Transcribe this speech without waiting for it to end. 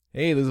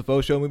Hey, this is a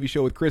faux show movie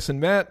show with Chris and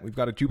Matt. We've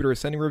got a Jupiter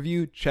Ascending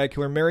review, Chad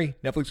Killer Mary,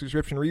 Netflix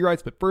subscription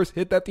rewrites, but first,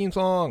 hit that theme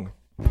song.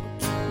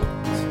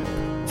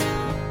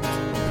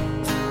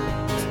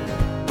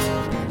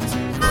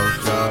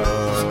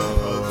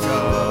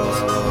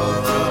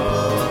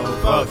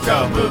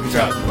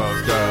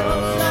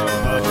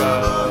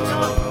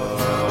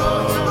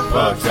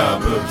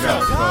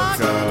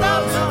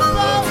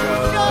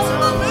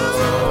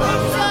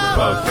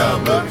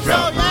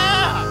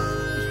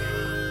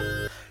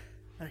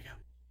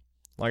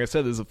 Like I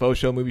said, this is a faux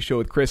show movie show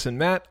with Chris and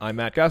Matt. I'm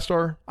Matt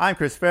Gastor. I'm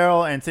Chris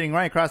Farrell, and sitting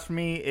right across from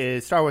me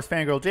is Star Wars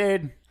fangirl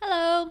Jade.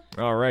 Hello.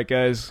 All right,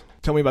 guys.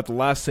 Tell me about the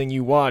last thing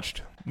you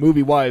watched,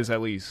 movie-wise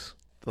at least.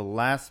 The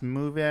last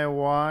movie I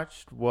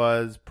watched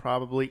was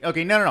probably...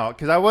 Okay, no,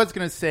 because I was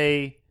going to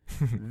say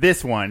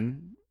this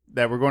one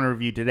that we're going to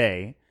review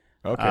today.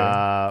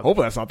 Okay.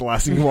 Hopefully that's not the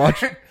last thing you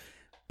watched.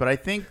 But I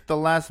think the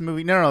last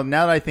movie... No,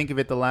 now that I think of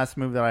it, the last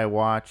movie that I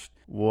watched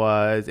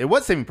was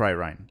Saving Private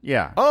Ryan.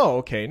 Yeah. Oh,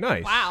 okay,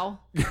 nice. Wow.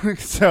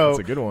 So that's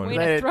a good one. Way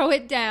to throw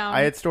it down.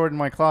 I had stored in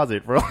my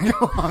closet for like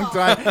a long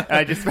time, and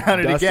I just found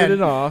it Dusted again.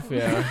 it off,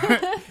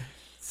 yeah.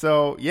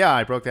 So, yeah,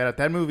 I broke that up.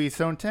 That movie is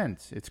so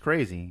intense. It's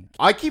crazy.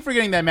 I keep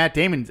forgetting that Matt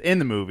Damon's in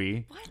the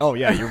movie. What? Oh,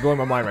 yeah, you're blowing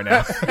my mind right now.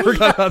 I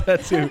forgot about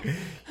that, too.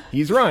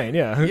 He's Ryan,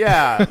 yeah.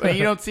 Yeah, but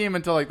you don't see him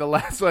until like the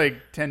last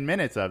 10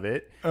 minutes of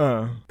it.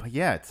 But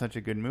yeah, it's such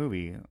a good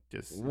movie.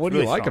 What do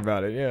you like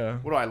about it? Yeah.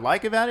 What do I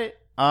like about it?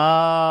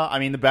 I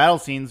mean, the battle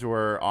scenes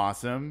were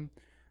awesome.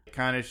 It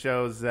kind of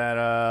shows that,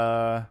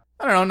 I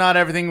don't know, not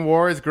everything in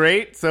war is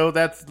great, so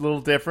that's a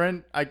little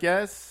different, I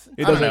guess.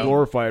 It doesn't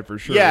glorify it for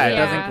sure. Yeah, it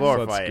doesn't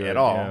glorify it at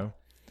all. Yeah.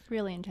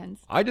 Really intense.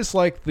 I just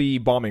like the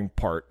bombing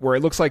part where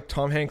it looks like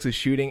Tom Hanks is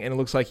shooting and it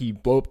looks like he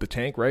blew up the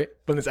tank, right?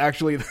 But it's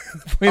actually the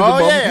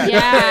bomb.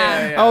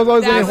 Yeah. I was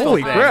always That's like,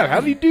 holy cool. crap, how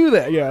did he do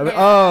that? Yeah. Yeah.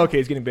 Oh, okay,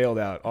 he's getting bailed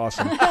out.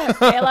 Awesome.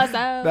 Bail us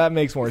out. That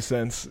makes more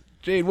sense.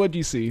 Jade, what did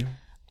you see?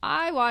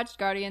 I watched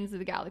Guardians of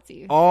the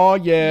Galaxy. Oh,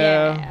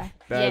 yeah. Yeah.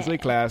 That's Yeah. a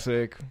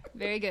classic.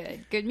 Very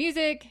good. Good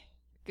music.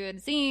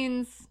 Good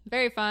scenes.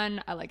 Very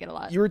fun. I like it a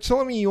lot. You were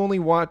telling me you only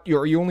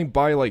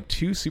buy like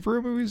 2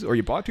 superhero movies? Or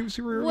you bought 2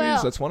 superhero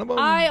movies? That's one of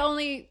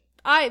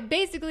them?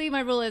 Basically, my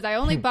rule is I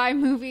only buy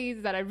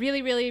movies that I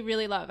really, really,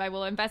 really love. I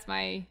will invest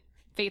my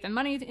faith and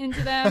money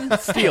into them.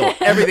 Steal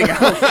everything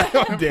else.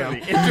 Damn.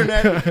 The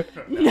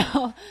internet.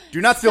 No.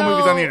 Do not steal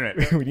movies on the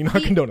internet. We do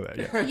not condone that.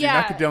 Yeah. Do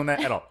not condone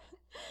that at all.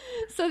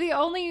 So the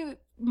only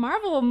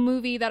Marvel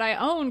movie that I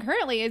own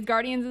currently is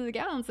Guardians of the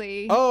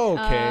Galaxy. Oh,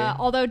 okay.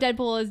 Although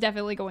Deadpool is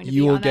definitely going to be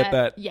You will on get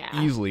that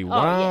yeah. easily. Oh,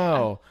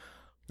 Wow.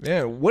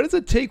 Yeah. What does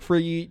it take for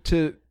you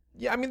to...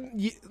 Yeah, I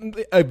mean,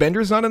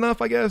 Avengers not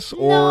enough, I guess?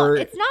 No,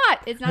 it's not.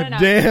 It's not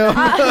enough.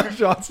 Damn.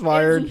 Shots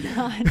fired. It's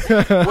not.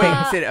 Wait,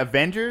 you said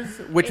Avengers?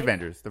 Which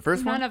Avengers? The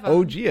first None one? of them.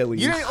 OG at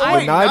least.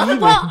 Wait, not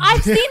even. Well,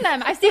 I've seen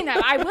them.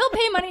 I will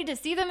pay money to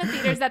see them in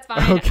theaters. That's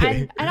fine.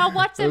 Okay. And I'll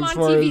watch them As on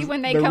far TV as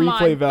when they the come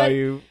replay on.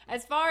 value. But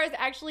as far as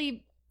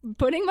actually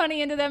putting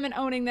money into them and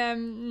owning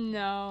them,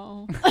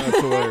 no. That's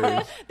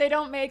hilarious. They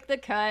don't make the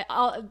cut.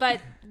 But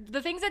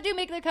the things that do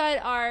make the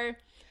cut are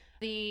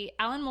the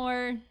Alan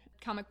Moore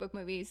comic book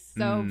movies.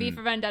 So V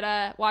for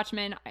Vendetta,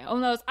 Watchmen. I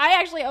own those. I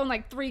actually own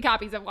like 3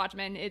 copies of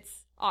Watchmen.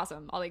 It's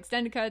awesome. All the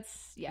extended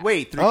cuts. Yeah.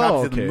 Wait, 3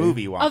 copies of okay. the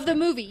movie. Watchmen. Of the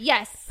movie,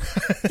 yes.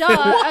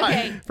 Duh.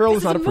 Okay. Farrell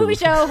This does not is a movie approve.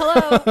 show.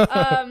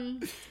 Hello.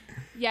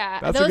 Yeah,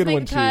 That's a those good make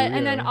one the too, cut, yeah.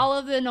 and then all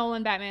of the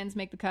Nolan Batmans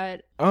make the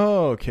cut.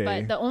 Oh, okay.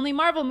 But the only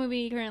Marvel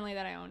movie currently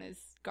that I own is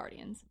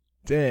Guardians.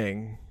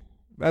 Dang.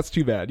 That's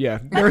too bad. Yeah.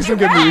 There are some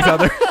good movies out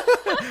there.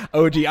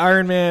 OG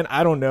Iron Man.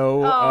 I don't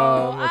know.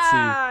 Let's see.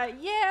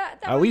 Yeah.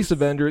 At least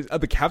Avengers.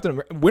 The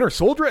Captain Winter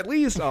Soldier at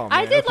least. Oh, man.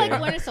 I did okay.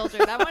 like Winter Soldier.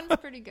 That one's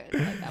pretty good. I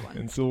like that one.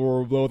 And Civil War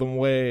will blow them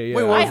away. Yeah.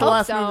 Wait, what I was the hope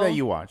last so. movie that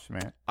you watched,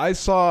 man? I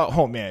saw,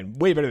 oh man,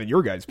 way better than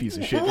your guys' piece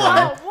of shit.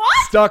 What?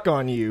 Stuck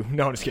on You.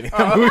 No, I'm just kidding.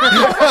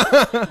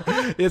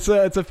 It's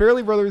a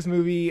Fairley Brothers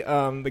movie.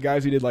 The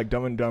guys who did like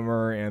Dumb and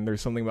Dumber and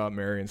There's Something About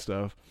Mary and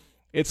stuff.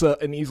 It's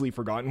an easily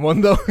forgotten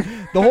one though.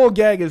 The whole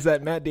gag is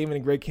that Matt Damon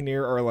and Greg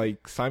Kinnear are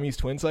like Siamese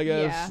twins, I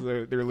guess.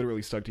 Yeah. They're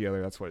literally stuck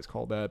together. That's why it's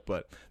called that.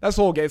 But that's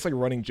the whole gag. It's like a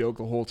running joke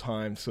the whole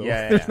time. So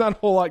there's not a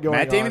whole lot going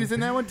on. Matt Damon is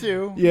in that one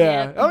too. Yeah.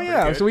 Yeah. Oh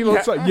yeah. Pretty So we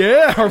good. look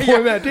like our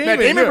boy Matt Damon. Matt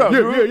Damon,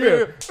 bro.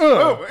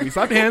 Yeah. We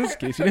slapped hands in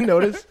case you didn't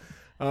notice.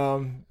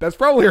 That's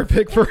probably our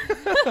pick for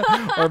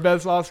our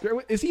best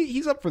Oscar. Is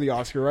he's up for the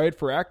Oscar, right?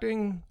 For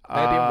acting?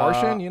 Matt Damon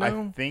Martian, you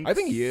know? I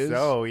think he is.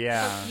 So,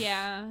 yeah.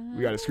 Yeah.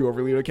 We got to screw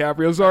over Leo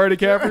DiCaprio. Sorry,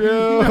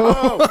 DiCaprio.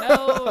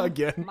 No.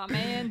 Again. My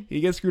man. He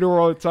gets screwed over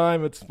all the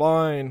time. It's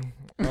fine.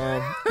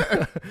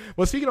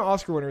 Well, speaking of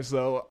Oscar winners,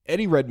 though,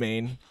 Eddie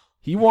Redmayne,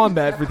 he won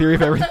that for Theory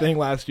of Everything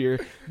last year.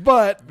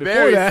 But before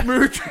Very that,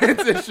 smooth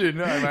transition.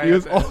 he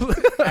was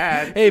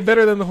hey,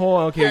 better than the whole.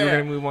 Okay, we're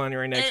gonna move on to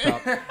our next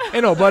top.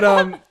 I know,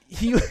 but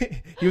he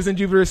was in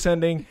Jupiter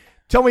Ascending.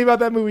 Tell me about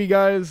that movie,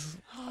 guys.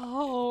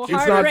 Oh, It's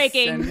not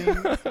heartbreaking.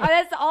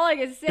 That's all I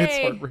can say. It's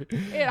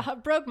heartbreaking.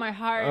 It broke my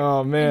heart.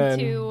 Oh man.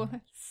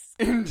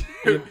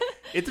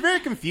 It's a very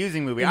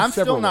confusing movie. In I'm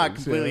still several not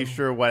ways, completely yeah.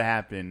 sure what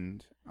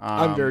happened.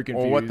 I'm very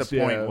confused. Or what the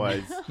point yeah.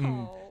 was.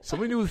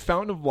 Something to do with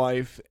Fountain of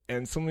Life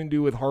and something to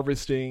do with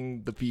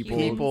harvesting the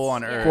People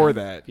on Earth. for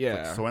that.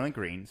 Yeah. Soylent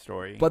Green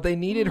story. But they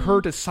needed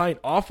her to sign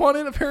off on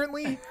it,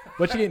 apparently.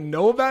 But she didn't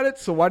know about it,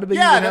 so why did they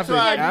Yeah, even have that's to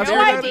what I ask had her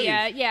no about it?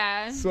 idea.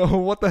 Yeah. So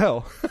what the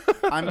hell?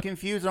 I'm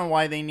confused on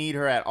why they need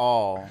her at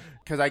all.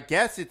 Because I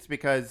guess it's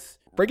because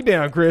Break it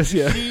down, Chris.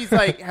 Yeah. she's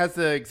like has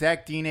the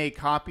exact DNA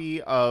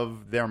copy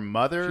of their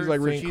mother. She's like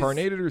so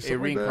reincarnated or something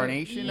a like that?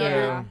 reincarnation Yeah. of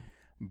her.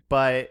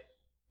 But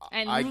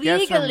And I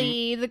guess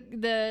legally,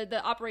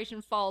 the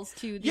operation falls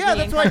to the yeah,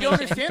 that's what I don't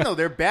reincarnation. understand though.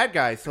 They're bad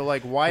guys, so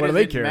like, why What does do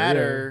they it care?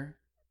 matter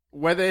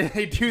whether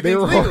they do They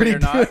things were legally already or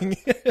not? doing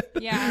it.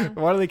 Yeah.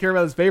 Why do they care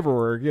about his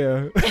paperwork?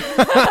 Yeah.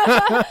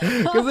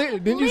 Because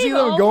didn't you see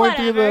them Legal, going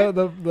through whatever.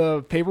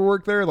 the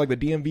paperwork there, like the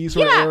DMV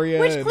sort of Yeah, area?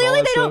 which and clearly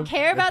all that they don't stuff?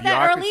 care The about that,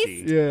 or at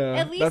bureaucracy. least, Yeah,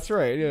 at least that's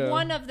right. Yeah.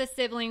 one of the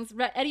siblings,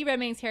 Eddie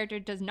Redmayne's character,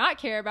 does not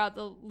care about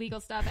the legal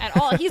stuff at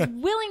all. He's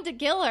willing to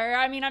kill her.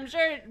 I mean, I'm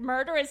sure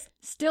murder is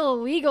still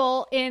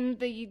illegal in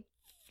the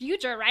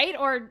future, right?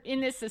 Or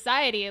in this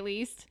society, at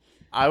least.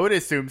 I would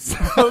assume so.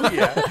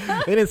 Yeah.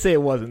 They didn't say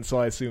it wasn't, so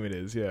I assume it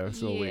is. Yeah, it's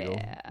still illegal.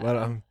 Yeah.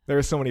 But there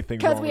are so many things.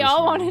 Because wrong we with this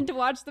all movie. wanted to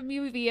watch the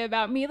movie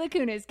about Mila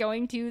Kunis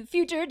going to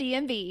future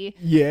DMV.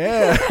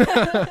 Yeah.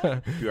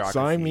 Bureaucracy,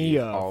 Sign me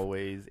up.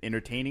 Always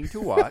entertaining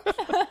to watch.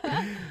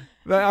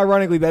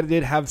 Ironically, that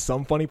did have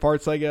some funny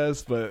parts, I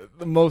guess,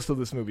 but most of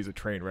this movie's a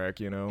train wreck.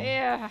 You know,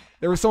 Yeah.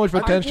 there was so much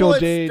potential. Well,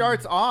 it Jade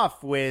starts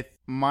off with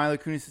Mila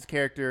Kunis'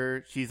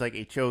 character. She's like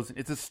a chosen.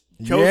 It's a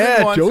chosen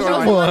Yeah, one. chosen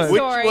storyline, one. Which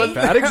Story. was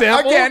bad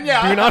example. Again,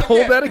 yeah. Do not hold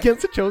again. that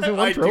against the chosen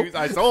one I trope. do.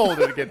 I so hold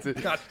it against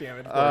it. Gosh damn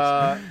it!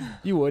 Of course.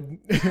 You would.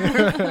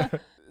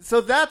 So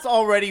that's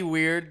already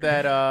weird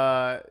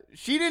that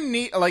she didn't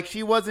need, like,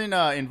 she wasn't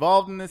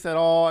involved in this at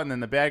all, and then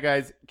the bad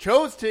guys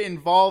chose to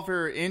involve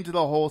her into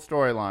the whole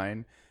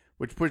storyline,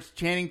 which puts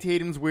Channing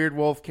Tatum's Weird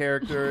Wolf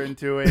character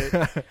into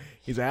it,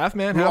 He's a half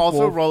man, who half also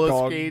wolf roller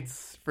dog.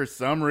 skates for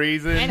some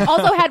reason. And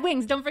also had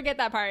wings. Don't forget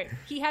that part.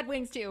 He had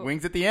wings too.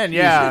 Wings at the end,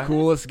 He's yeah. the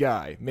coolest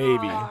guy,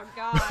 maybe. Oh,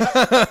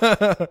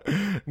 God.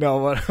 No,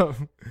 but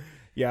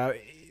yeah,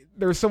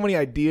 there were so many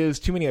ideas,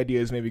 too many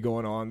ideas maybe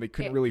going on. They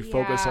couldn't really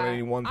focus on Yeah.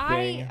 any one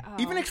thing.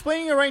 Even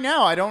explaining it right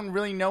now, I don't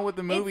really know what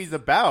the movie's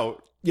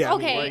about. Yeah, I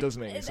mean, okay. it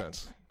doesn't make any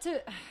sense.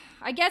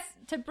 I guess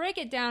to break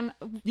it down,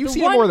 You've the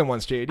seen one- it more than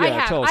once, Jade. Yeah, I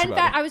have. tell us In about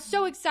fact, it. I was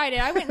so excited.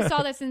 I went and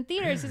saw this in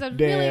theaters because I was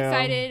Damn. really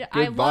excited.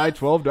 Goodbye,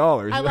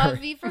 $12. I love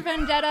V for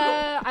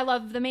Vendetta. I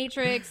love The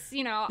Matrix.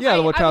 You know, Yeah,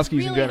 the I was Wachowskis in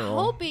really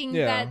general. hoping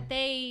Yeah. that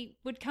they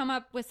would come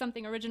up with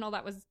something original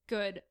that was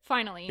good.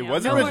 Finally, you It know.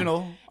 was No more-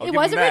 original. I'll It give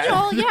was them that.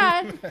 original,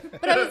 yeah.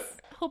 But I was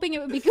hoping it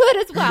would be good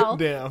as well.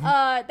 Damn.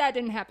 That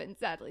didn't happen,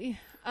 sadly.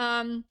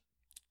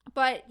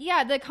 But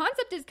yeah, the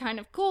concept is kind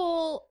of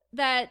cool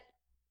that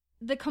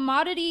the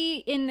commodity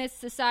in this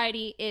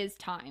society is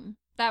time.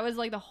 That was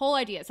like the whole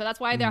idea. So that's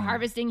why they're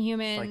harvesting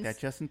humans. It's like that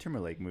Justin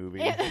Timberlake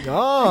movie.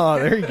 Oh,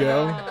 there you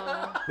go.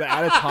 Oh. The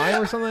Out of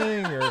Time or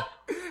something? Or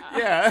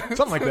Yeah.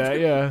 something like that,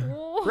 yeah.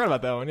 Forgot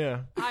about that one, yeah.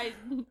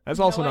 That's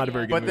also no not a idea.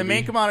 very good But movie. the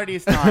main commodity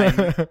is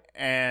time,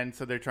 and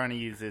so they're trying to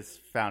use this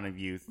Fountain of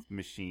Youth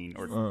machine.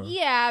 Or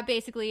Yeah,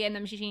 basically, and the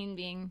machine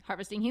being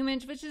harvesting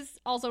humans, which is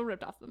also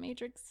ripped off the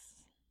Matrix.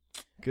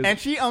 and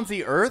she owns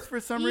the Earth for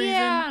some reason,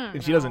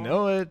 And she doesn't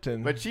know it.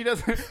 And but she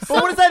doesn't. But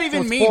what does that even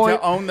What's mean point?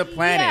 to own the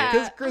planet? Yeah.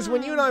 Because, Chris,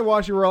 when you and I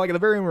watched it, we were like, at the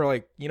very end, we were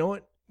like, you know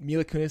what?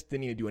 Mila Kunis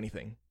didn't need to do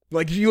anything.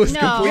 Like, she was No.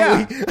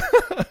 completely...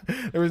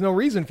 there was no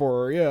reason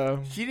for her, yeah.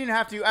 She didn't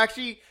have to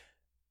actually.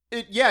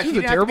 She She's a didn't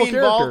have to terrible be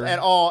involved character. at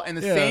all, and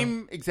the Yeah.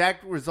 same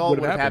exact result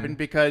Would've would have happened. happened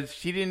because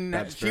she didn't.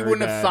 That's She very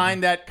wouldn't have bad.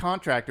 signed that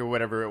contract or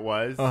whatever it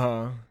was.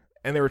 Uh-huh.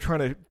 And they were trying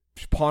to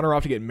pawn her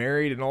off to get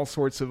married and all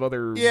sorts of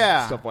other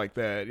Yeah. stuff like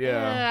that.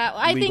 Yeah.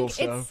 I Legal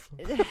think stuff.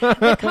 it's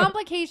the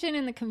complication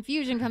and the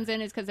confusion comes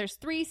in is because there's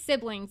 3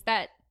 siblings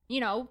that,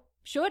 you know,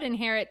 should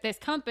inherit this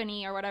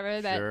company or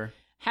whatever that Sure.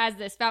 has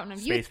this Fountain of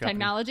Space Youth company.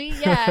 technology.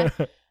 Yeah.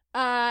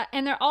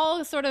 And they're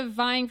all sort of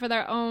vying for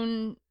their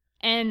own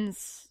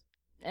ends,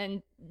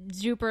 and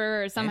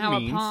Jupiter is somehow And a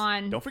means.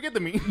 pawn. Don't forget the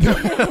means.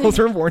 Those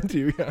are important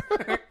too, yeah.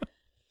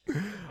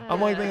 I'm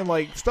like thinking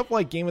like stuff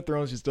like Game of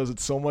Thrones just does it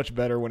so much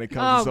better when it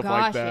comes to Oh, stuff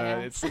like gosh, that.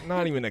 yeah. It's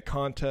not even a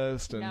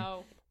contest, and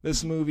No,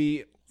 this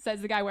movie,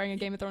 says the guy wearing a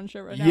Game of Thrones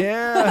shirt right now.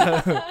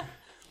 yeah,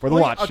 for the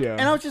Well, watch, okay, yeah.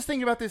 And I was just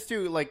thinking about this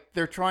too. Like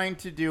they're trying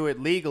to do it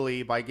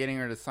legally by getting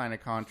her to sign a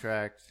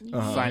contract,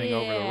 signing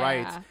over the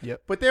rights.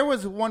 Yep. But there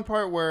was one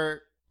part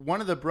where one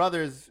of the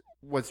brothers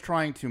was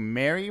trying to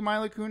marry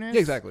Mila Kunis. Yeah,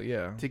 exactly,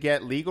 yeah. To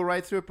get legal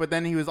rights to it, but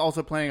then he was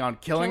also planning on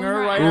killing her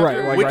Killing her right after.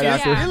 after, Right, which right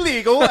is after.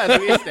 illegal, as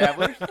we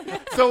established.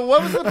 So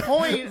what was the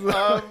point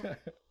of,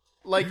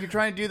 like, you're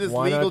trying to do this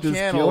Why legal not just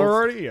channel? kill her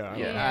already? Yeah.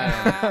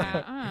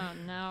 Yeah. Oh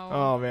no.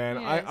 Oh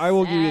man, Yeah, I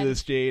will give you sad.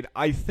 this, Jade.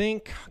 I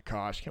think,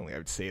 gosh, I can't believe I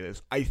would say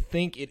this. I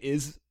think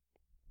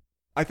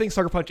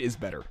Sucker Punch is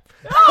better.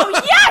 Oh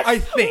yes! I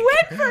think.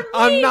 Win for me!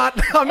 I'm not.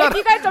 If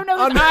you guys don't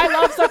know this, I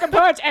love Sucker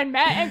Punch, and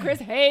Matt and Chris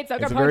hate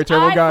Sucker It's a Punch. very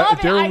terrible I love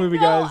it. terrible I movie,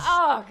 know. guys.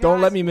 Oh, Don't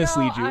let gosh, me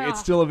mislead no, you. It's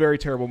still a very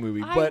terrible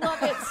movie. I But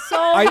love it so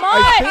I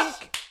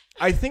much.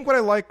 I think what I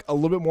like a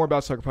little bit more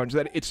about Sucker Punch is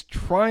that it's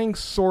trying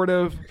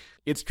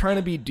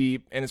to be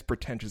deep and it's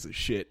pretentious as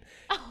shit.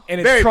 And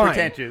it's Very trying,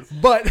 pretentious.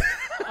 But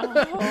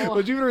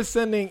with Jupiter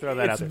Ascending,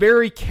 it's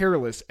very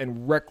careless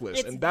and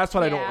reckless, and that's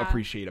what I don't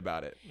appreciate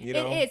about it. You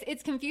know? It is.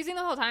 It's confusing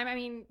the whole time. I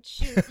mean,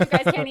 shoot, you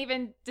guys can't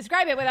even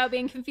describe it without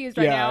being confused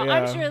right now. Yeah.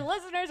 I'm sure the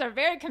listeners are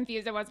very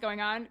confused at what's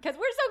going on because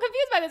we're so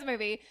confused by this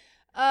movie.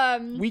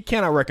 We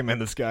cannot recommend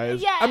this,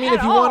 guys. Yeah, I mean,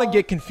 if you all. want to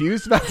get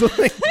confused about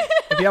something,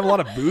 if you have a lot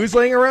of booze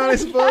laying around, I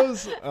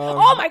suppose.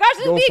 Oh my gosh,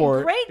 this would be for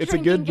a it. great It's a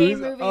drinking good game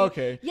booze. movie. Oh,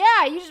 okay.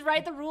 Yeah, you just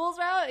write the rules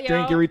out. You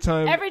Drink know, every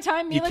time. Every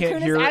time You Mila can't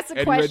Kunis hear asks a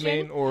Eddie question.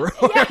 Redmayne or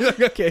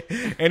okay.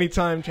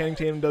 Anytime Channing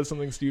Tatum does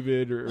something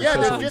stupid or Yeah, says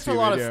there's something just a stupid,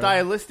 lot of yeah.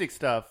 stylistic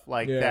stuff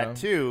like that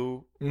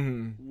too,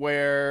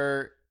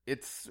 where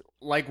it's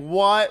like,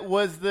 what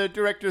was the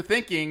director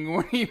thinking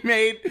when he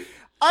made?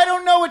 I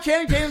don't know what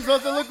Channing Tatum's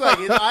supposed to look like.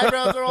 His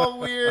eyebrows are all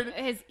weird.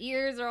 His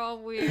ears are all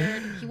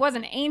weird. He was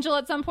an angel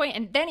at some point,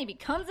 and then he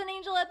becomes an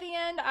angel at the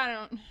end. I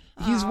don't.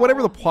 He's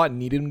whatever the plot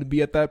needed him to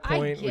be at that I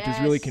point, which is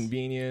really guess.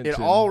 convenient. It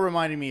and- all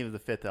reminded me of The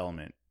Fifth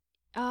Element.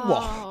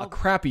 Well, a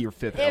crappier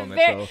Fifth Element,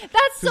 very- though.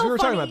 that's so we were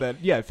talking funny. about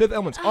that. Yeah, Fifth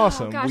Element's Oh,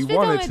 awesome. gosh, we Fifth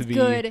want it Element's to be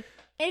good.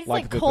 It's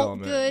like Fifth cult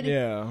Element. good.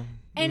 Yeah.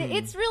 And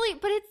it's really,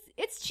 but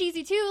it's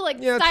cheesy too, like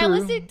Yeah, true.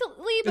 stylistically,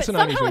 but It's a 90s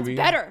somehow it's movie.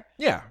 better.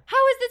 Yeah.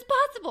 How is this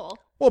possible?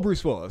 Well,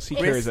 Bruce Willis. He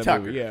carries that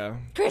Tucker. movie, yeah.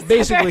 Chris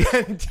Basically,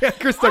 Tucker. yeah,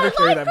 Chris Tucker like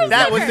carried that Chris movie.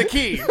 That was Tucker. the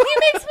key. He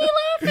makes me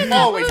laugh in that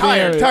Always movie.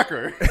 hire Yeah.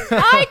 Tucker.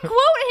 I quote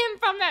him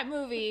from that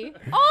movie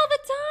all the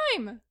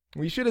time.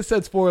 We should have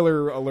said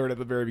spoiler alert at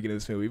the very beginning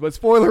of this movie, but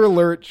spoiler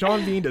alert,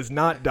 Sean Bean does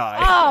not die.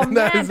 Oh,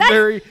 That man, is that's-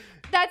 very...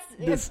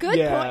 That's a good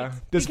point.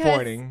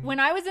 disappointing. Because when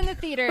I was in the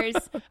theaters,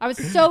 I was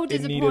so It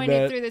needed disappointed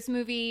that. through this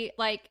movie.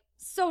 Like,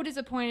 so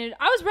disappointed.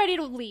 I was ready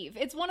to leave.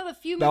 It's one of the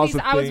few That was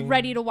movies the I was thing.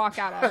 ready to walk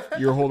out of.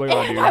 You're holding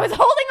on And to. I was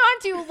holding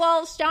on to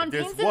while Sean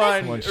There's Bean's in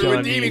one One this. Sean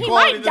redeeming Bean.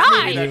 quality He of might this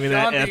die. movie. Give me Sean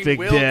that Bean epic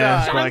will death.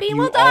 die. Sean like Bean you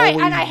will die,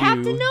 and always I have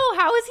do. to know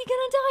how is he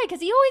gonna die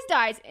because he always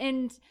dies,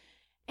 and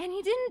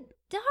he didn't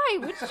die,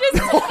 which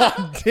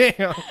just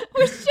Damn.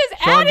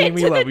 Sean added Bean,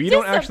 we to love the you. You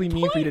don't actually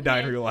mean for you to die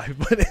in disappointment. real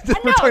life,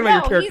 but we're talking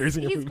about your characters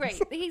in your he's movies.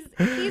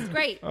 great. He's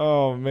great.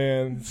 Oh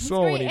man,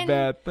 so great, many and-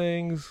 bad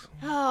things.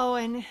 Oh,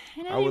 and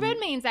Eddie would-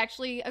 Redmayne's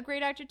actually a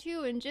great actor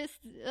too, and just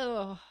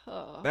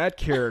That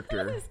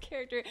character. this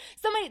character.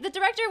 The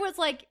director was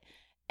like,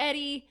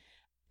 Eddie,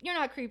 you're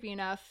not creepy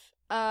enough.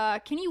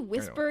 Can you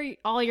whisper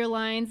all your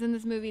lines in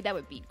this movie? That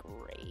would be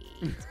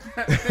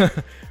great.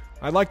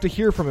 I'd like to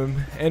hear from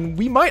him, and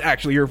we might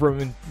actually hear from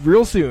him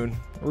real soon.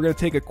 We're going to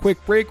take a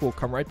quick break. We'll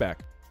come right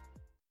back.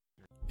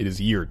 It is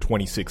year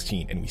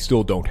 2016, and we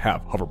still don't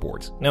have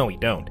hoverboards. No, we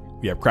don't.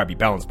 We have crappy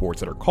balance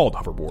boards that are called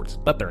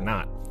hoverboards, but they're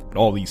not. But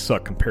all these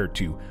suck compared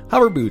to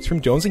hover boots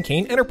from Jones &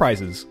 Kane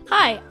Enterprises.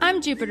 Hi,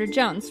 I'm Jupiter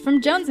Jones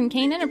from Jones &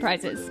 Kane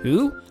Enterprises.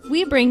 Who?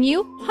 We bring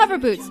you hover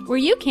boots, where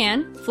you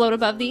can float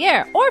above the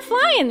air or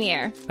fly in the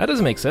air. That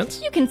doesn't make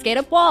sense. You can skate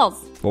up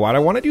walls. But why do I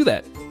want to do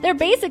that? They're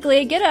basically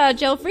a get a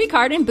jail free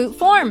card in boot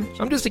form.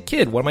 I'm just a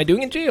kid. What am I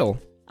doing in jail?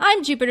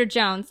 I'm Jupiter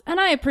Jones, and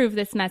I approve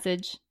this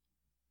message.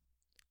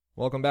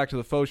 Welcome back to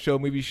the Faux Show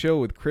Movie Show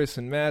with Chris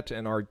and Matt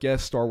and our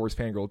guest Star Wars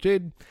fangirl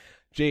Jade.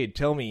 Jade,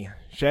 tell me,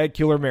 Shag,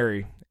 Kill, or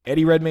Marry?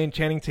 Eddie Redmayne,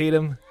 Channing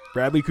Tatum,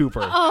 Bradley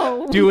Cooper.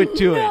 Oh, Do it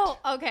to no.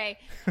 Okay.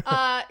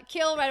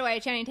 Kill right away,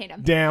 Channing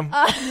Tatum. Damn.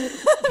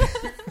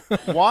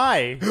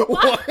 Why?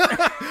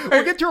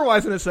 We'll get to your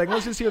whys in a second.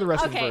 Let's just hear the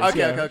rest Okay. of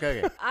the verse.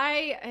 Okay.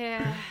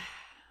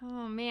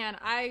 Oh man,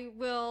 I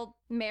will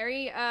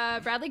marry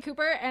Bradley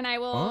Cooper, and I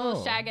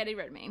will shag Eddie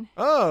Redmayne.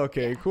 Oh,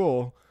 okay,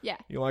 cool. Yeah.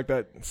 You like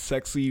that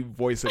sexy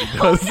voice that he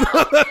does?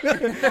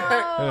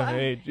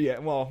 Hey, yeah,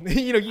 well,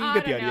 you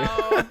get the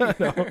idea.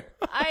 No.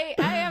 I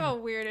have a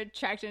weird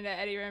attraction to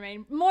Eddie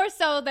Redmayne, more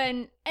so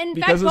than, in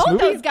Because fact, of this both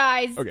movie? those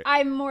guys. Okay.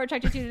 I'm more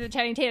attracted to than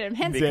Channing Tatum.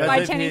 Hence Because why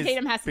of Channing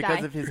Tatum has to die.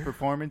 Because of his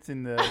performance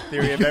in The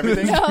Theory of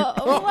Everything? No,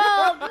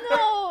 well,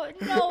 no.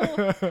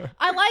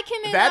 I like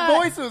him in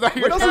That voice was like...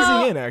 What else is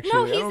he in, actually?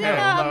 No, I he's don't in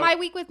know. My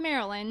Week with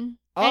Marilyn, and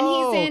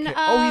Oh, he's in.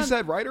 okay. He's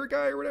that writer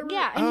guy or whatever?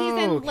 Yeah, and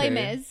he's in okay. Les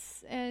Mis.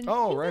 And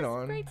Oh, he right does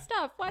on. Great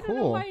stuff. I don't know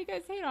Cool. why you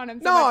guys hate on him.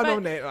 So No, much, no,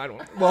 but- no, I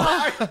don't.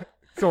 Well,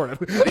 sort of.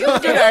 He's a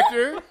good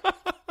actor.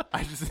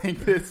 I just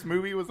think this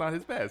movie was not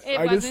his best. It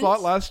I just wasn't.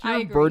 thought last I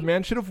year agree.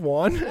 Birdman should have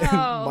won.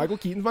 Oh. Michael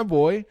Keaton's my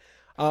boy.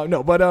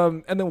 No, but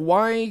and then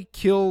why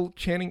kill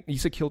Channing? You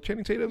said kill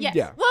Channing Tatum? Yes.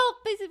 Yeah. Well,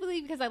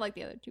 basically because I like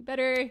the other two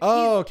better. Oh,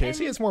 He's- okay. and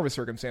See, it's more of a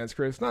circumstance,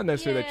 Chris. Not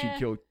necessarily that Yeah. you'd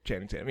kill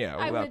Channing Tatum. Yeah,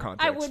 I without would,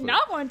 context. I would but-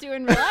 not want to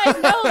in real life.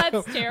 No,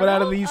 that's terrible. But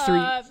out of these three,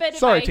 but if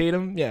sorry, I-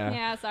 Tatum. Yeah.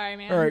 Yeah, sorry,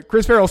 man. All right,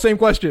 Chris Farrell. Same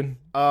question.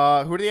 Who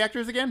are the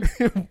actors again?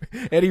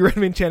 Eddie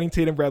Redmayne, Channing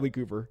Tatum, Bradley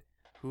Cooper.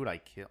 Who would I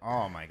kill?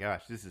 Oh my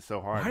gosh, this is so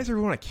hard. Why does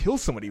everyone want to kill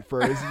somebody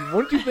first?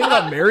 Wouldn't you think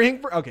about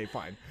marrying? Okay,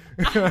 fine.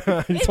 You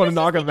just want to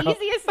knock him the out.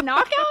 easiest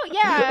knockout?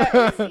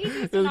 Yeah. It's easiest to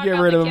Just knock get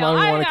out rid the of him. kill. I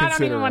don't wanna I don't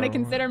consider even want to him.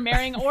 consider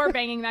marrying or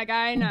banging that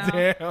guy. No.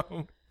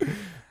 Damn.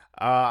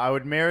 I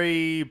would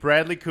marry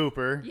Bradley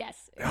Cooper.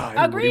 Yes.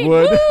 Everybody Agreed.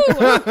 would.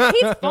 Woo!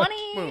 He's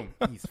funny. Boom.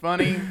 He's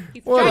funny.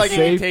 He's What a Like he attractive.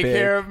 can safe take pick.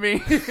 care of me.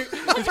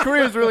 His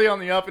career is really on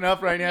the up and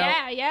up right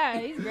now. Yeah,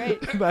 he's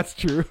great. That's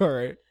true. All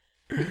right.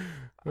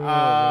 Oh,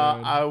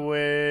 man. I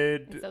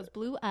would. It's those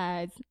blue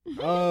eyes.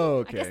 Oh,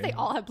 okay. I guess they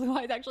all have blue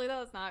eyes. Actually,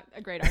 though, it's not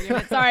a great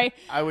argument. Sorry.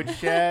 I would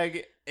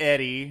shag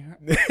Eddie.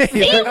 See,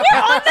 we're on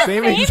the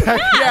Same same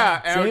exact. path.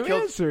 Yeah, and I would Same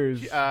kill.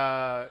 answers.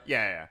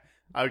 Yeah.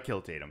 I would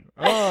kill Tatum.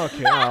 Oh,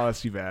 okay. Oh,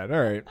 that's too bad.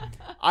 All right.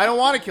 I don't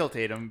want to kill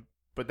Tatum,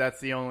 but that's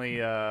the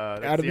only.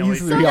 Out That's of the only.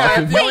 these three Yeah,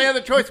 options. that's the only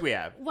other choice we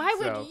have. Why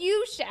So- would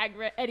you shag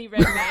Eddie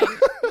Redmayne?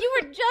 You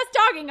were just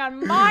talking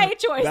on my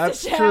choice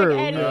That's to shag true.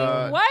 Eddie.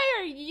 Uh, Why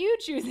are you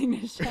choosing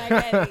to shag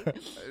Eddie?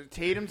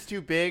 Tatum's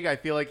too big. I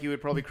feel like he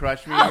would probably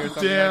crush me or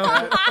something damn.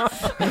 like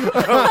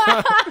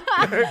that.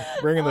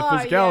 Bringing the Oh,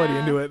 physicality yeah.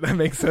 into it. That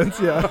makes sense.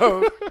 Yeah.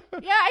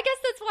 Yeah, I guess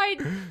that's why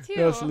too.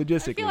 Yes, I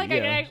logistically, feel like I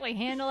yeah. can actually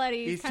handle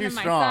Eddie. He's kind too of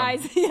my strong.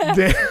 size. Yeah.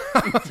 Damn.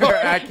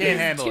 I can't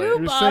handle too it. You're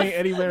buff. saying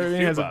Eddie Redmayne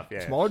Too has buff, a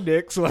yeah. smaller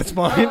dick, so that's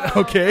fine.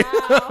 Okay.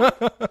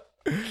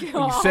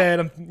 Wow. You said,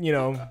 I'm,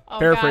 Oh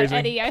paraphrasing. God,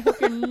 Eddie, I hope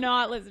you're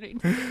not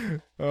listening.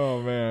 Oh,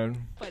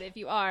 man. But if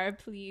you are,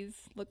 please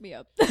look me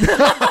up.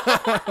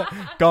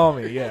 Call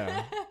me,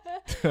 yeah.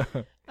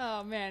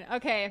 Oh man.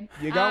 Okay.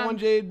 You got one,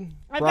 Jade?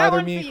 I've For got either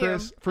one me for and you.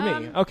 Chris? For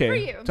me. Okay. For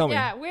you. Tell me.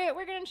 Yeah,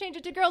 we're gonna change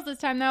it to girls this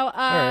time though.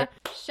 right.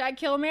 Shag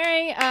Kill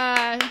Mary,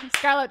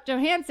 Scarlett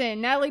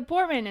Johansson, Natalie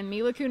Portman, and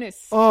Mila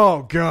Kunis.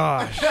 Oh,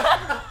 gosh.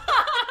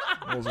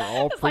 Those are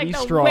all It's pretty like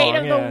the strong. weight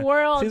of yeah. the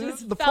world See,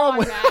 just the fell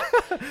problem on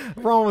that.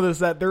 The problem with this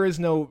is that there is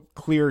no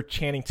clear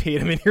Channing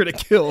Tatum in here to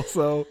kill,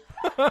 so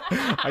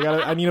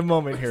I need a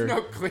moment here.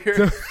 No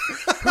clear.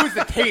 Who's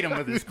the Tatum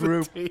of this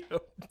group? Tatum,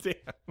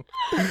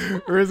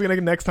 damn. We're just gonna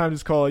next time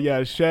just call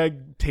it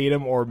shag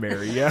Tatum or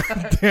Mary. Yeah,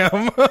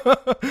 damn.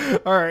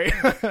 All right.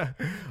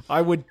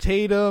 I would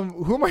Tatum.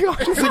 Who are my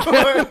options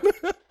again?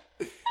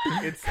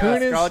 It's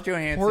Kunis, Scarlett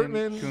Johansson,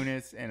 Portman.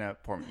 Kunis, and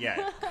Portman.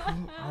 Yeah.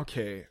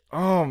 Okay.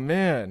 Oh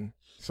man.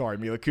 Sorry,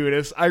 Mila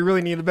Kunis. I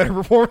really need a better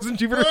performance than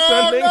Jupiter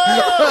Ascending.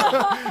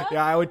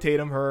 Yeah, I would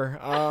Tatum her.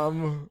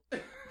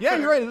 Yeah,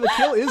 you're right. The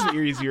kill is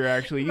easier,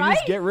 actually. You just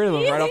Right? get rid of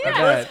him right off the Yeah.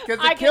 bat. Because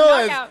I the can kill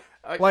knock is. out.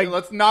 Like,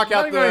 Let's knock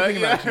out not even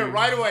anything about the. you.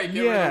 Right away,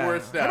 get rid of the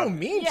worst I stuff. don't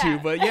mean Yeah. to,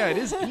 but yeah, it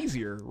is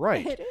easier.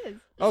 Right. It is.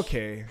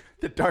 Okay.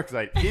 The dark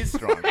side is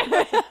strong.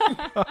 That's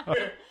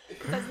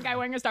the guy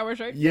wearing a Star Wars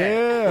shirt.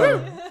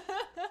 Yeah.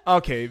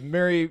 Okay,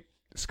 Mary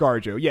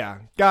ScarJo. Yeah,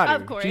 got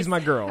it. Of course. She's my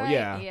girl. Right,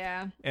 Yeah.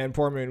 Yeah. And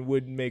Portman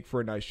would make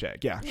for a nice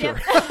shag. Yeah, sure.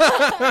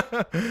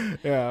 Yep.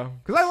 Yeah,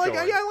 because I like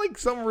Sure. I like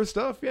some of her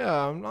stuff.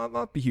 Yeah, I'm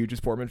not the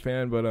hugest Portman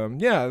fan, but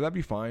yeah, that'd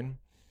be fine.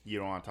 You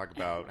don't want to talk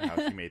about how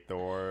she made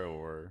Thor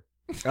or.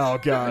 Oh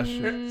gosh,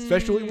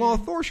 especially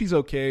Thor. She's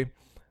okay.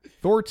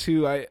 Thor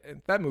 2,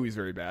 that movie's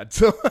very bad.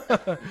 So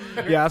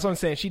yeah, that's what I'm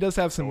saying. She does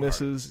have some Thor.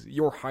 misses.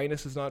 Your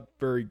Highness is not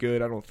very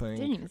good, I don't think.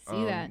 Didn't even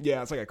see that.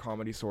 Yeah, it's like a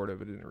comedy sort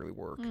of. It didn't really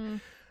work.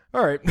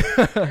 All right.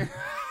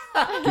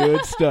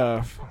 Good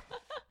stuff.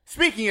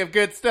 Speaking of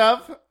good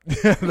stuff,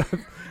 I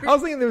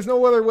was thinking there's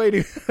no other way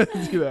to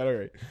do that. All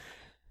right.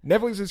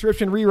 Netflix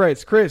description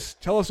rewrites. Chris,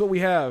 tell us what we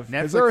have.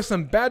 Because there Netflix- are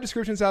some bad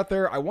descriptions out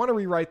there. I want to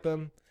rewrite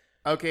them.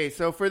 okay,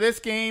 so for this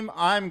game,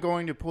 I'm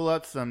going to pull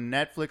up some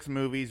Netflix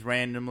movies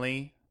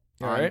randomly.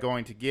 All I'm right.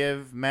 going to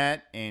give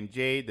Matt and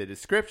Jade the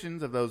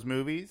descriptions of those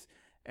movies,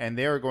 and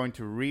they are going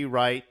to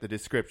rewrite the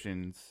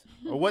descriptions,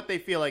 or what they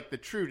feel like the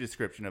true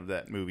description of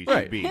that movie should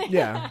Right. be.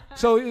 Yeah.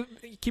 So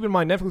keep in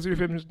mind, Netflix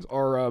descriptions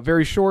are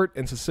very short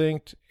and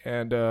succinct.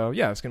 And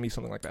yeah, it's going to be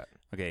something like that.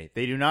 Okay,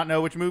 they do not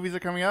know which movies are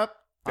coming up.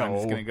 I'm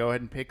just Oh. going to go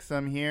ahead and pick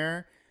some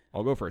here.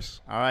 I'll go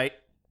first. All right.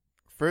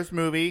 First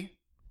movie,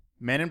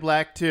 Men in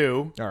Black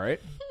 2. All right.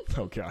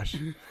 Oh, gosh.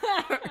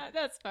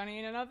 That's funny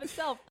in and of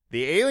itself.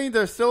 The aliens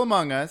are still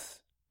among us,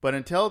 but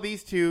until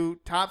these two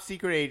top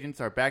secret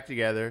agents are back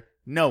together,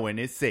 no one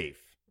is safe.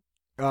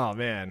 Oh,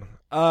 man.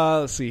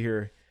 Let's see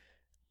here.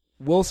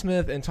 Will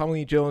Smith and Tommy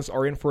Lee Jones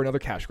are in for another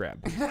cash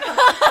grab.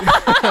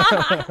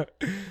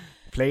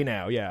 Play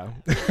now, yeah.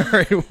 All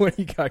right, what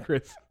do you got,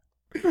 Chris?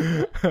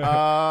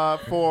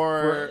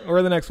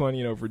 Or the next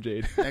one, for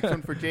Jade. Next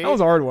one for Jade. That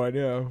was a hard one,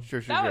 yeah.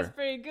 Sure. That was a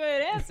pretty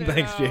good answer.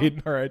 Thanks, though.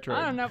 Jade. All right,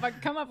 try. I don't know if I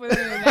could come up with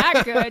anything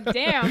that good.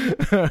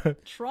 Damn.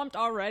 Trumped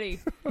already.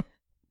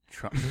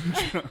 Trump.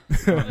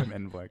 Men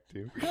in Black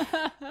 2.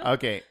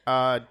 Okay,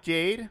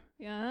 Jade,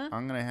 Yeah.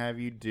 I'm going to have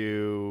you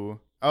do...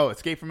 Oh,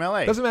 Escape from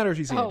L.A. Doesn't matter if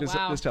she's seen Oh, it. Just,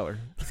 wow. just tell her.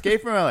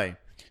 Escape from L.A.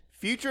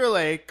 Future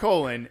L.A.,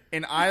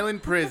 an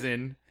island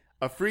prison,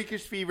 a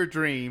freakish fever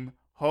dream,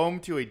 home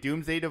to a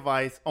doomsday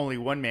device only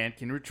one man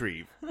can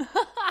retrieve.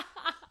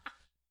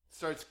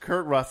 Starts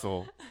Kurt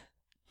Russell.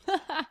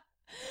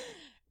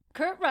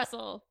 Kurt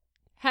Russell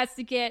has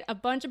to get a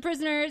bunch of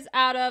prisoners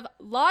out of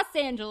Los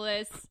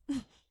Angeles.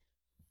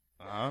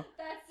 Uh-huh.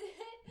 That's it.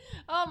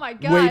 Oh my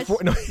gosh. Wait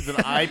for no. There's an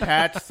eye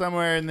patch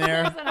somewhere in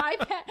there. There's an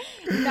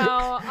iPad.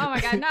 No. Oh my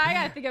god. No, I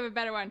gotta think of a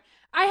better one.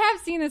 I have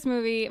seen this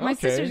movie. My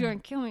Okay. sister's going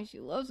to kill me. She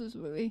loves this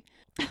movie.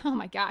 Oh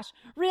my gosh.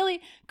 Really?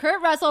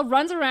 Kurt Russell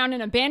runs around in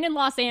abandoned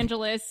Los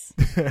Angeles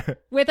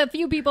with a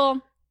few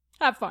people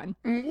Have fun.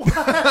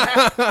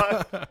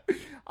 I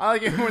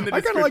like it when the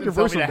I kinda like description your tells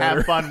me version to have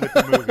better. fun with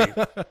the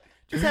movie.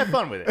 Just have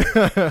fun with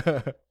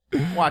it.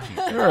 Watching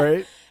it. All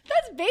right.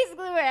 That's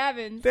basically what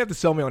happens. They have to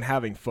sell me on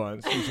having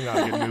fun. So it's not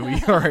a good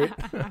movie. All right.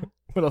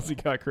 What else you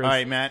got, Chris? All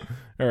right, Matt.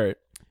 All right.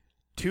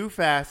 Too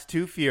Fast,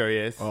 Too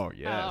Furious. Oh,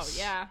 yes.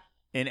 Oh, yeah.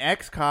 An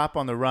ex-cop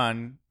on the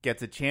run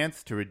gets a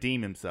chance to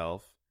redeem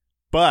himself,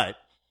 but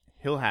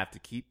he'll have to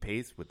keep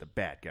pace with the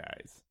bad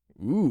guys.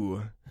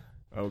 Ooh.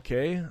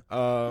 Okay.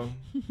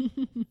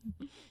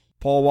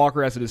 Paul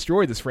Walker has to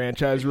destroy this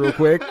franchise real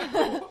quick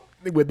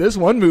with this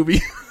one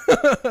movie.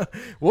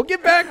 We'll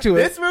get back to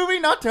it. This movie,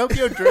 not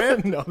Tokyo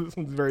Drift. No, this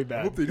one's very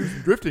bad. They do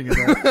some drifting in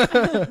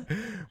that.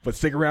 But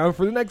stick around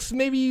for the next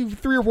maybe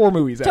 3 or 4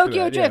 movies after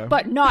Tokyo that, Drift, yeah.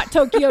 but not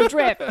Tokyo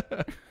Drift.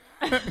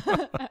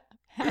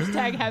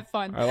 Hashtag have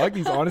fun. I like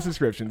these honest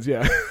descriptions,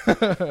 yeah.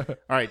 All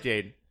right,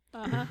 Jade.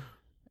 Uh-huh.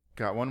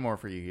 Got one more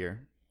for you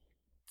here.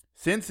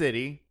 Sin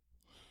City,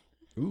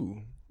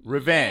 Ooh.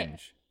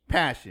 revenge,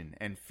 passion,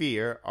 and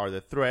fear are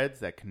the threads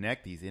that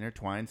connect these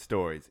intertwined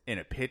stories in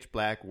a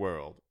pitch-black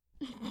world.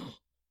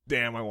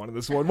 Damn, I wanted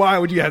this one. Why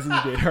would you ask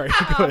this, Jade? All right,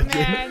 go Oh, ahead,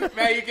 Jade. man.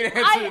 Matt, you can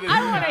answer I this.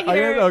 want to I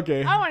hear. guess-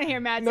 okay. I want to hear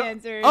Matt's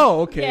answer.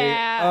 Oh, okay.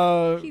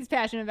 Yeah, he's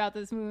passionate about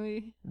this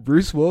movie.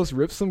 Bruce Willis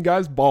rips some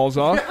guy's balls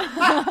off.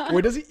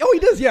 Wait, does he? Oh, he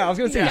does. Yeah, I was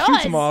gonna say He he shoots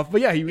does. him off, but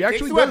yeah, he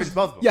actually the weapons, does.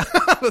 both of them.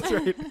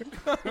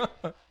 Yeah, that's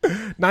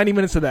right. 90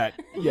 minutes of that.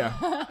 Yeah,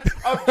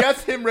 Oh,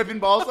 just him ripping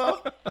balls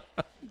off?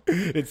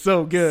 it's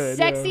so good.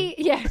 Sexy,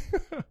 yeah.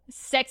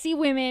 Sexy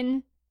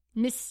women,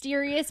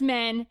 mysterious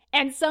men,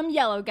 and some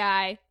yellow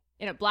guy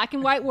in a black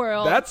and white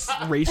world. That's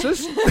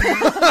racist.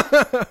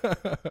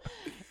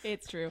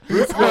 It's true.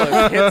 Bruce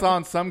Willis hits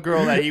on some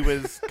girl that he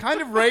was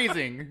kind of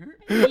raising.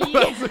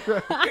 Yeah.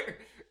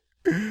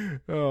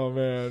 Oh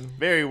man,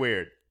 Very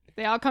weird.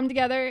 They all come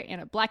together in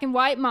a black and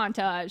white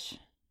montage.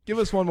 give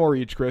us one more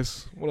each,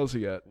 Chris. What else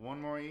you got?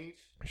 One more each?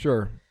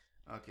 Sure.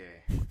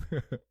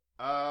 Okay.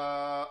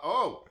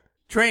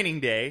 Training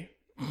Day.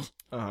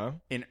 Uh-huh.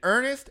 An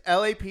earnest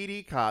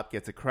LAPD cop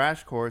gets a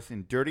crash course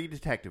in dirty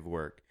detective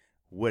work.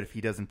 What if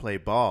he doesn't play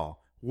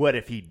ball? What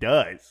if he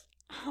does?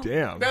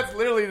 Damn. That's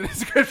literally the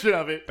description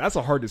of it. That's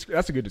a hard.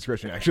 That's a good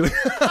description, actually.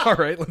 All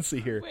right, let's see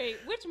here. Wait,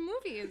 which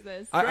movie is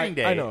this? Training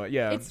Day. I know it.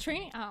 Yeah. It's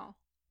training. Oh.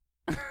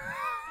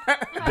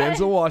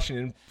 Denzel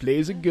Washington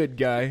plays a good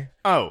guy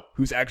Oh.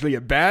 who's actually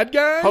a bad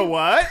guy. Oh,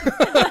 what?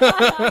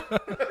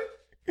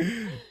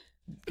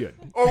 Good.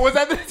 Or was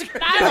that the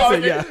description? That's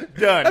it, yeah.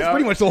 Done. That's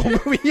pretty much the whole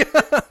movie.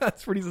 Yeah,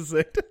 that's pretty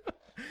succinct.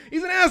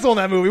 He's an asshole in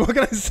that movie. What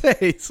can I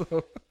say?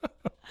 So,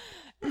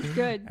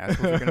 Good.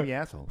 Assholes are going to be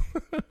assholes.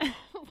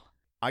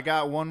 I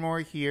got one more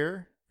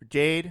here.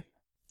 Jade,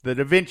 the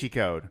Da Vinci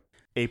Code.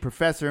 A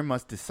professor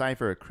must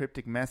decipher a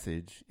cryptic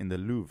message in the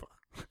Louvre.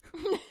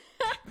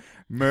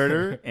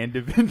 Murder and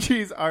Da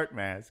Vinci's art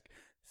mask.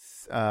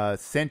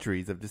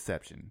 Centuries of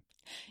deception.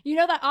 You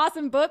know that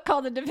awesome book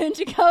called The Da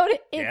Vinci Code?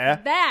 It's Yeah.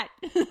 that.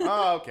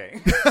 Oh,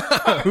 okay.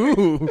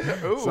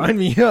 ooh, sign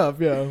me up.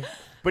 Yeah.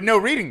 But no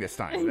reading this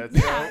time.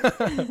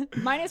 That's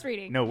Minus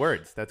reading. no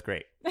words. That's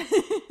great.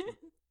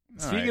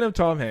 Speaking of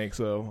Tom Hanks,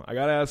 though, I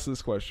gotta ask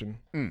this question.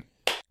 Mm.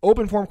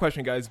 Open form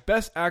question, guys.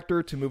 Best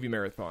actor to movie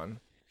marathon.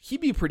 He'd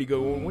be a pretty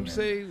good one, wouldn't you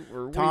say?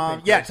 Or what do you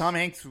think, Chris? Tom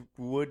Hanks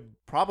would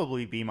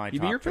probably be my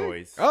He'd be your top pick?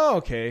 choice. Oh,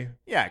 okay.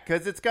 Yeah,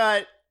 because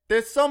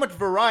there's so much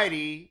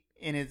variety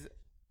in his.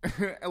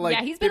 Like,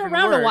 yeah, he's been different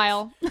around a works.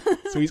 while.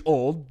 So he's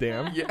old.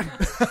 Damn.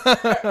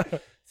 Yeah.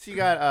 So you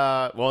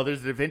got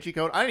there's the Da Vinci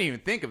Code. I didn't even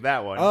think of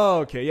that one. Oh,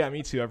 okay. Yeah,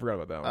 me too. I forgot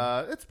about that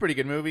one. It's a pretty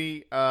good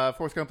movie.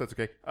 Forrest Gump, that's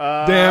okay.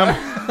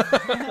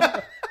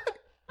 Damn.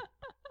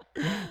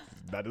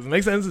 That doesn't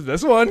make sense.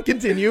 This one.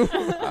 Continue.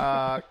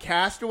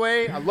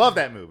 Castaway. I love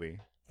that movie.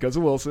 Because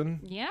of Wilson.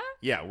 Yeah?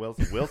 Yeah,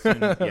 Wilson.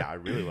 Yeah, I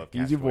really love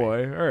Castaway. Easy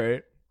boy. All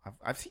right.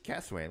 I've seen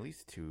Castaway at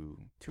least two.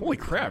 Holy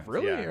crap! times,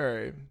 Really?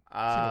 yeah.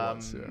 All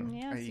right. Seen it once,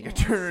 Yeah, I've you seen got it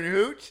Turner and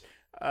Hooch.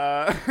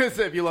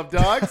 So if you love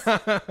dogs,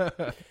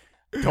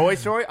 Toy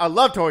Story. I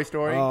love Toy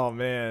Story. Oh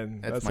man,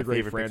 that's my a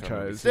great favorite Pixar movie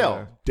franchise. still.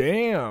 Yeah.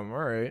 Damn. All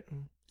right.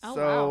 Oh,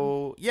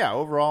 So yeah,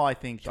 overall, I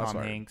think That's Tom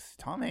hard.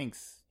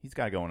 Hanks, he's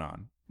got it going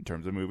on in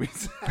terms of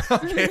movies.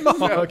 Okay.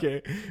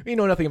 Okay. We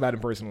know nothing about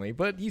him personally,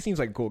 but he seems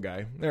like a cool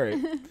guy. All right.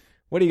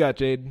 What do you got,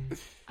 Jade?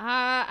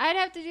 I'd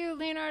have to do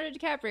Leonardo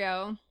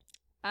DiCaprio.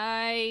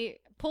 I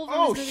pulled from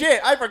Oh his movie-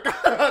 shit! I forgot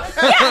about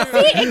that.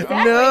 Yeah, see? Exactly.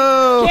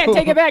 No. Can't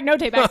take it back. No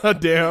take back.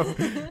 Damn. No, No, it's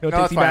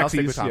takesy fine. I'll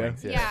stick backsies, with Tom yeah.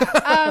 Hanks.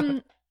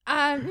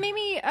 Yeah.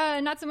 Maybe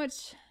not so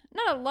much.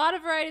 Not a lot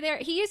of variety there.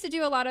 He used to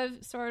do a lot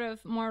of sort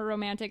of more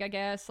romantic, I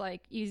guess. Like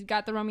you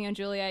got the Romeo and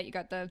Juliet, you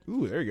got the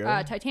Ooh, there you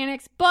go.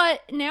 Titanics, but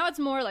now it's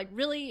more like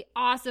really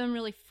awesome,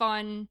 really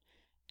fun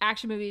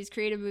action movies,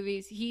 creative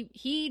movies.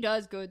 He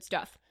does good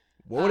stuff.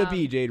 What would it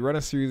be, Jade? Run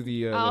us through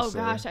the. Oh list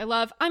there.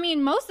 gosh, I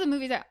mean, most of the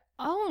movies I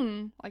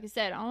own, like I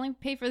said, I only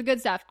pay for the good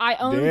stuff. I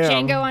own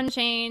Damn. Django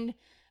Unchained.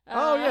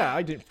 Oh yeah,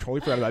 I did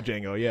totally forgot about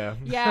Django. Yeah.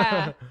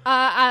 Yeah.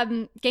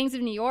 Gangs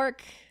of New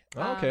York.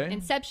 Oh, okay.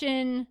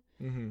 Inception.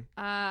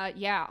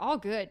 Yeah, all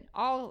good,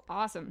 all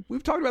awesome.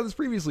 We've talked about this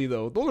previously,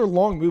 though. Those are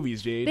long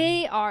movies, Jade.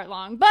 They are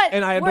long, but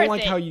and I worth don't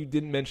like it. how you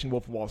didn't mention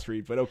Wolf of Wall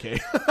Street, but okay.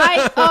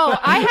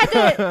 I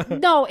had to.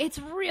 No, it's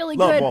really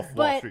Love good, Wolf of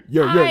Wall but Street.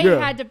 Yeah. I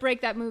had to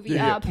break that movie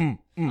up. Oh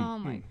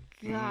my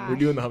god, We're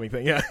doing the humming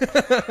thing, yeah.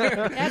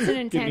 that's an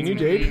intense Continue,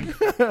 movie.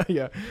 Jade.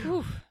 Yeah.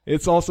 Oof.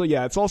 It's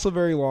also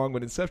very long,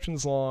 but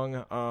Inception's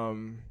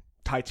long.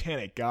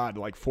 Titanic, God,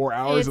 like 4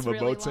 hours It's of a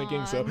really boat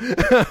sinking. So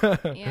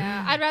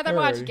Yeah, I'd rather All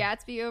watch right.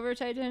 Gatsby over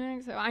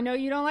Titanic. So I know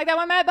you don't like that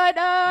one, Matt, but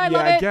I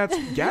love it.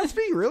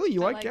 Gatsby, really?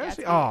 You I like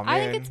Gatsby? Oh man, I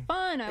think it's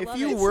fun. I If love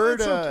you it. were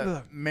it's up to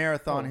to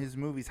marathon his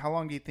movies, how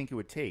long do you think it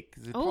would take?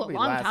 Because it Oh, a probably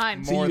long lasts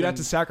time. so more you'd than have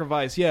to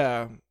sacrifice,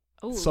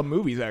 Ooh. some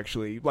movies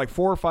actually, like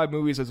 4 or 5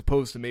 movies as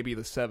opposed to maybe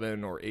the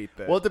 7 or 8.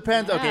 That Well, it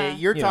depends. Yeah. Okay,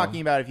 you're You know.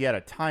 talking about if you had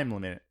a time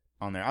limit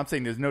on there. I'm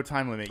saying there's no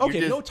time limit. Okay,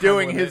 You're no just time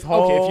doing limit. his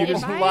whole Okay, if you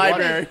just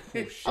library.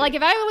 Like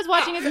if I was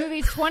watching his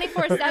movies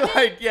 24/7,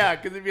 Like, yeah,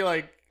 because it'd be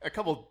like a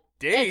couple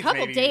days. a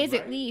couple maybe, days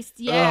right? at least,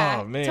 yeah,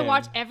 Oh, man. to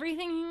watch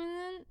everything he was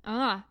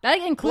in. That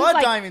includes Blood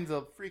like Diamond's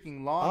a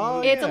freaking long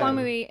movie. it's a yeah. long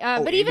movie,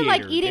 Oh, but even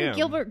like Aviator, Eating damn.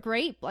 Gilbert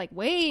Grape, like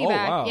way oh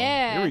back, wow,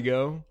 yeah. here we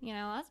go. You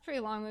know, that's a pretty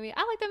long movie.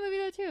 I like that movie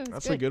though too. It's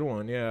That's a good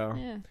one. Yeah.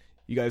 Yeah.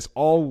 You guys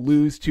all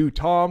lose to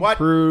Tom What?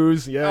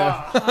 Cruise.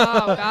 Yeah.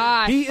 Oh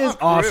gosh. He is Tom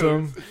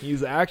awesome. Cruise. He's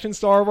the action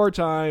star of our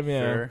time. Yeah.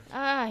 Sure.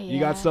 Yeah. You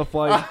got stuff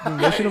like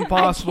Mission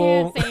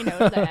Impossible. I can't say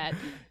no to that.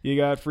 You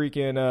got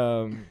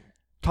freaking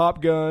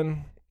Top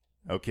Gun.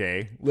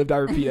 Okay. Live, Die,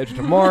 Repeat, Edge of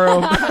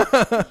Tomorrow.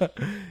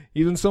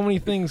 He's in so many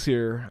things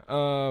here.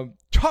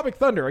 Tropic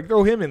Thunder. I can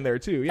throw him in there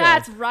too. Yeah.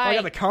 That's right. I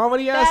got the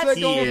comedy That's- aspect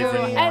He going is for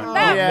in me. one. And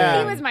that Yeah.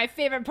 he was my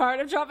favorite part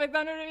of Tropic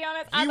Thunder, to be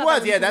honest. I He thought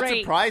was, yeah, that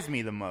great. surprised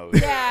me the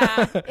most.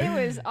 Yeah,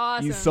 it was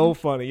awesome. He's so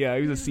funny. Yeah,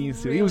 he was a scene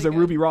stealer. He was the really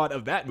good. Ruby Rod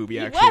of that movie, He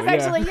actually. was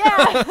actually,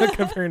 yeah.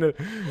 Comparing to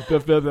the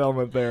Fifth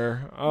Element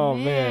there. Oh,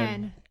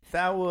 man.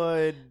 That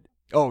would...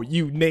 Oh,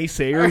 you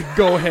naysayer.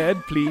 Go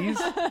ahead, please.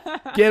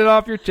 Get it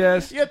off your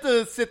chest. You have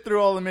to sit through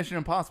all the Mission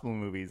Impossible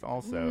movies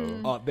also.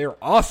 Mm. Oh, they're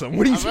awesome.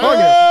 What are you talking about?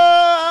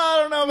 I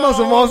don't know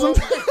about Awesome.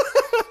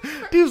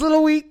 Dude's a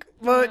little weak,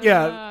 but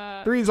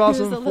yeah. 3's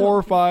awesome. He's a 4 or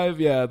little- 5,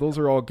 yeah, those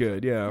are all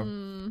good. Yeah.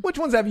 Which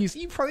ones have you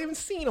seen? You probably haven't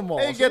seen them all.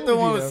 Hey, so get the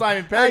what one would with you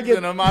Simon know? Pegg get-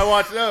 in them. I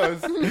watch those.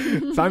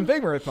 Simon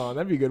Pegg Marathon.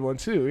 That'd be a good one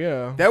too.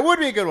 Yeah. That would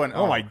be a good one.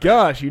 Oh my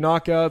gosh, you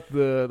knock out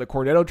the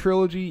Cornetto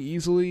trilogy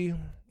easily.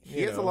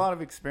 He has a lot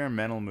of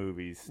experimental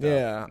movies. Stuff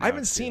Yeah, I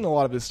haven't now, seen too. a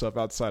lot of his stuff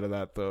outside of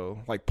that though.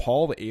 Like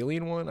Paul the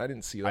Alien one, I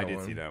didn't see that. I did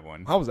one. see that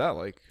one. How was that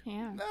like?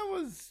 Yeah. That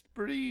was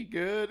pretty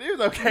good. It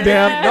was okay.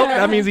 Damn, nope,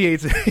 that means he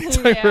hates it.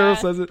 Type Yeah. Farrell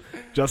says it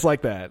just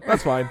like that.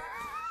 That's fine.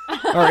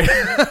 All right.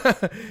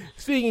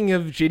 Speaking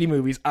of shitty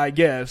movies, I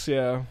guess,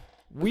 yeah.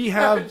 We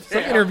have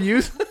some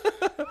interviews.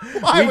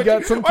 Why we would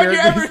got you, some why'd you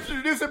ever characters.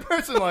 introduce a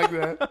person like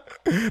that?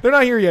 They're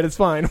not here yet. It's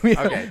fine.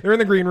 Okay. They're in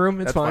the green room.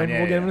 It's That's fine. fine. Yeah,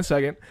 We'll get them yeah. in a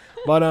second.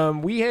 But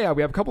we have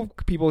a couple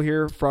people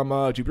here from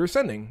Jupiter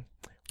Ascending.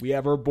 We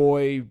have our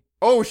boy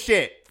Oh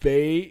shit!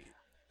 Faye.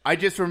 I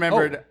just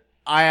remembered. Oh.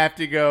 I have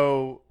to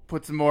go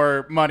put some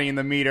more money in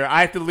the meter.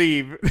 I have to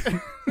leave.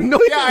 No,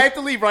 Yeah, I have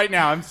to leave right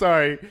now. I'm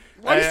sorry.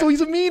 Why do you still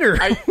use a meter?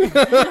 I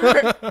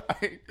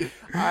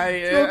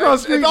Go across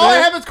the street, it's all I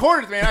man. have is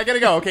quarters, man. I gotta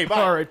go. Okay,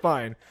 bye. All right,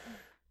 fine.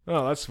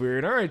 Oh, that's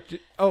weird. All right.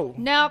 Oh.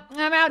 Nope,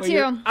 I'm out Wait,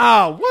 too.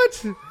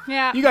 what?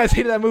 Yeah. You guys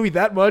hated that movie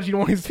that much? You don't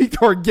want to speak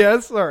to our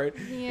guests? All right.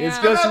 Yeah. It's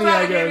just I'm me, not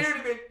I gonna guess. hear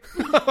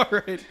anything. All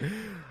right.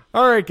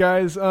 All right,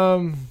 guys. All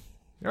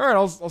right,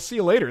 I'll see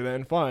you later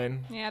then.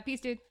 Fine. Yeah,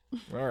 peace, dude.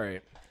 All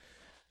right.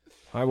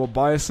 I will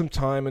buy us some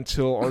time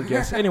until our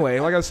guests. Anyway,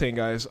 like I was saying,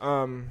 guys, I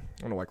don't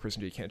know why Chris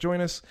and Jay can't join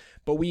us,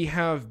 but we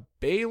have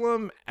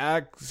Balem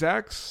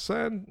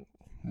Abrasax.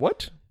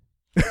 What?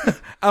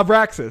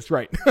 Abraxas,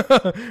 right.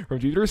 From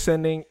Jupiter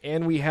Ascending,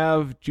 and we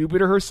have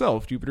Jupiter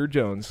herself, Jupiter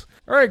Jones.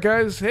 All right,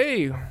 guys.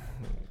 Hey.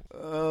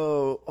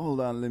 Oh, hold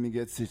on. Let me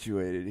get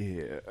situated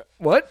here.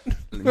 What?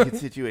 Let me get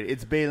situated.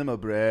 It's Balem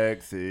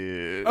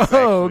Abrasax. Oh, actually.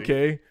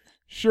 okay.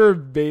 Sure,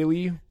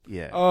 Bailey.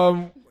 Yeah.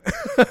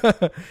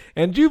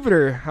 And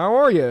Jupiter, how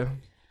are you?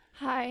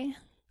 Hi.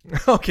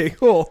 Okay,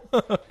 cool.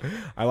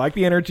 I like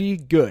the energy.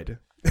 Good.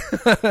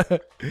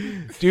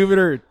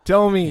 Jupiter,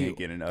 tell me, Can't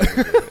get enough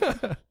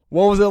of it.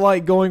 what was it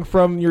like going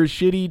from your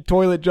shitty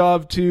toilet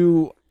job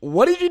to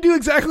what did you do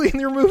exactly in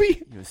your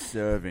movie? You're a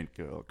servant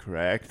girl,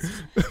 correct?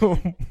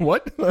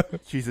 What?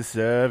 She's a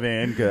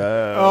servant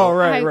girl. Oh,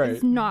 right, I right.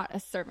 was not a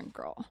servant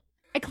girl.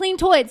 I clean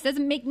toilets.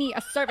 Doesn't make me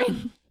a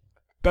servant.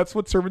 That's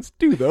what servants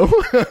do, though.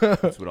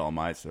 That's what all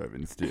my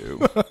servants do.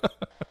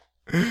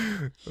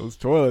 Those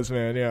toilets,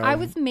 man. Yeah. I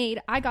was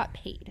made. I got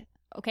paid.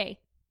 Okay.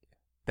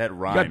 That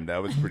rhymed.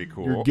 That was pretty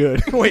cool. You're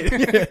good. Wait,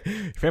 your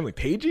family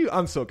paid you?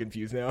 I'm so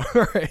confused now.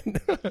 All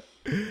right.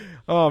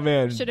 Oh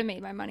man. Should have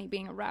made my money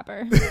being a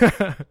rapper.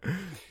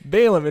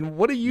 Balem, and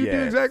what do you do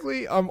Yes.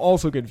 exactly? I'm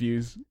also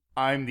confused.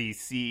 I'm the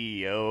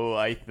CEO,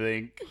 I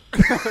think,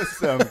 of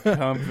some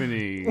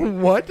company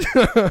What?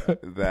 Not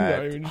even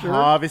that sure.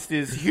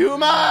 harvests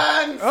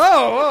humans.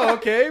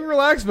 Okay.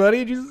 Relax,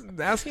 buddy. Just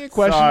asking a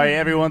question. Sorry,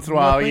 every once in a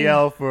while I Nothing-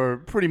 yell for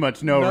pretty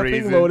much no Nothing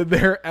reason. loaded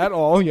there at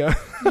all. Yeah.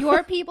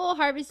 Your people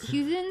harvest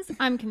humans?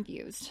 I'm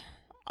confused.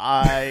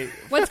 I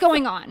What's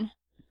going on?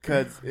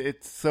 Because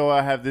it's so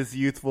I have this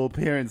youthful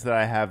appearance that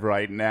I have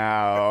right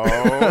now.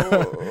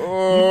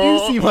 You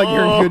do seem like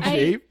you're in good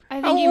shape. I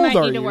How think you old might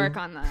are need to you? work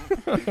on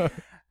that.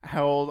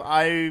 How old?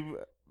 I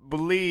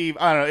believe,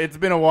 I don't know, it's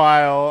been a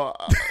while.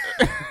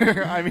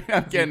 I mean,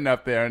 I'm getting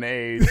up there in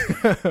age.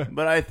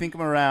 But I think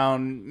I'm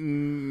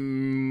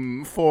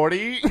around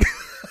 40.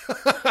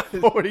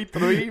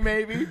 43,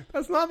 maybe?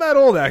 That's not that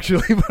old,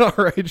 actually, but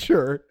all right,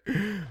 sure.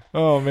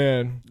 Oh,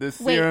 man. The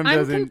Wait, serum I'm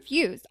doesn't...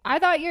 confused. I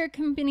thought your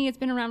company has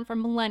been around for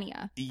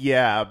millennia.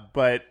 Yeah,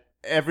 but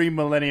every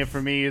millennia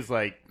for me is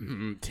like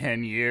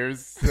 10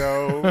 years.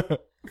 So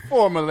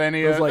 4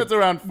 millennia. It was like That's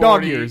around 40.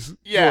 Dog years.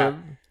 Yeah.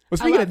 Well,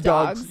 speaking love of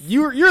dogs, dogs.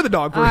 you're the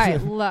dog I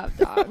person. love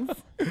dogs.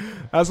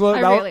 That's what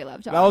I that, really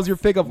love That dogs. was your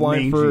pickup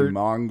line Mangy for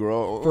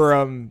mongrel.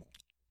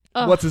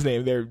 Ugh. what's his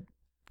name there?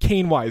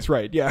 Kane Wise,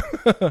 right? Yeah.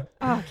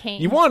 Oh,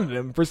 Kane. You wanted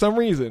him for some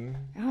reason.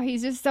 Oh,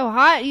 he's just so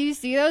hot. You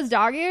see those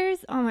dog ears?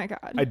 Oh my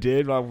god. I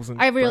did. But I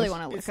wasn't. I really impressed.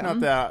 want to lick It's him. not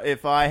that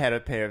if I had a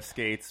pair of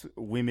skates,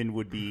 women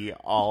would be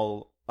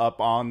all up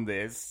on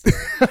this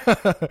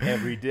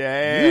every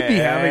day. You'd be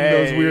having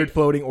those weird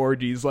floating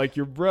orgies like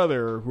your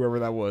brother or whoever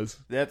that was.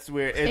 That's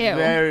weird. It's Ew.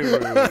 very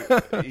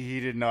rude. He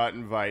did not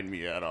invite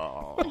me at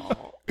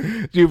all.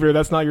 Jupiter,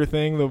 that's not your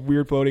thing. The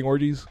weird floating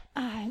orgies.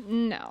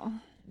 No.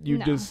 You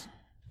No. just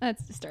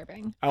That's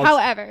disturbing. I'll-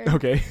 However,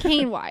 okay.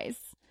 Kane Wise.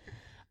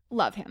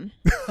 Love him.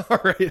 All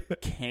right.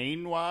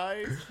 Cane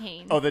wise?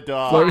 Kane. Oh, the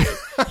dog.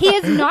 He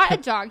is not a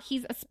dog.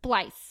 He's a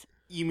splice.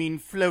 You mean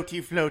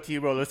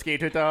floaty roller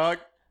skater dog?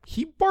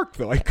 He barked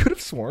though. I could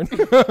have sworn. I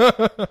could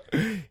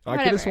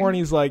Whatever. have sworn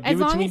he's like, As give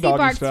it long to me, as he doggy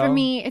barks style. for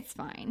me, it's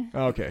fine.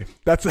 Okay,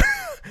 that's a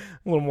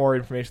little more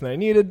information than I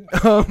needed.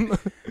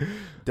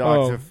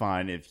 Dogs Oh. are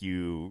fine if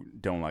you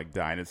don't like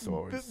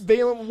dinosaurs.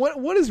 Balem,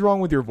 what is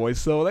wrong with your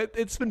voice though?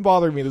 It's been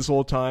bothering me this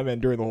whole time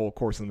and during the whole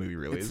course of the movie.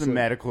 Really, It's So- a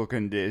medical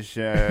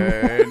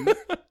condition.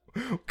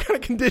 what kind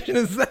of condition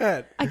is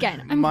that?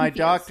 Again, I'm My confused.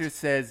 doctor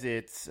says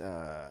it's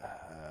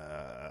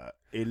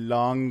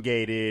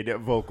elongated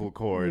vocal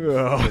cords.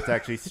 Ugh. It's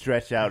actually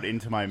stretched out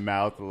into my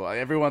mouth.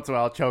 Every once in a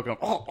while, I'll choke them.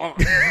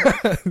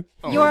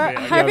 Your man,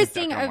 I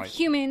harvesting gotta- of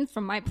humans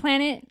from my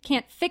planet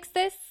can't fix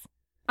this.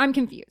 I'm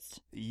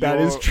confused. That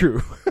is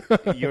true.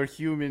 Your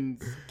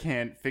humans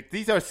can't fix.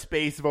 These are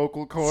space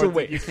vocal cords.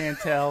 wait. If you can't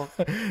tell.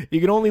 You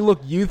can only look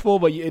youthful,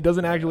 but it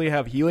doesn't actually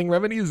have healing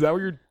remedies. Is that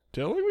what you're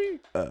telling me?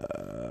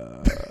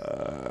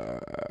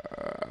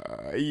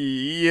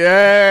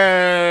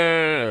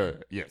 Yeah.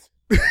 Yes.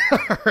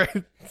 All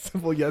right,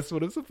 simple yes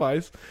would have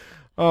sufficed.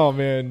 Oh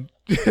man,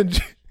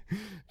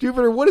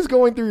 Jupiter, what is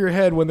going through your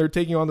head when they're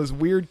taking on this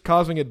weird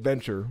cosmic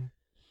adventure?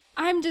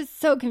 I'm just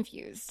so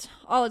confused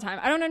all the time.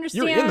 I don't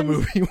understand. You're in the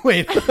movie.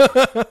 Wait.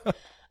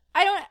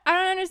 I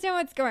don't understand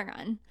what's going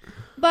on.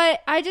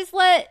 But I just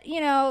let,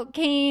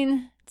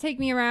 Kane take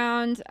me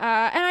around,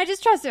 and I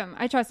just trust him.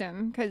 I trust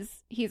him because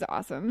he's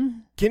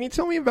awesome. Can you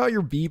tell me about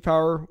your bee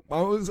power?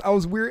 I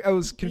was weird. I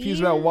was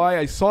confused Bee? about why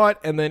I saw it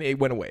and then it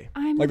went away.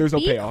 I'm like there's a no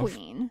bee payoff.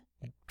 queen.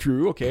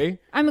 True. Okay.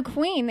 I'm a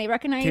queen. They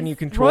recognize Can you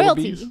control the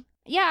royalty. bees?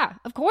 Yeah,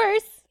 of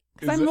course.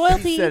 Because Is I'm it-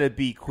 royalty. You said a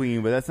bee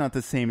queen, but that's not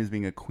the same as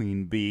being a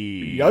queen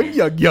bee.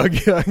 Yug.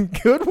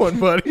 Good one,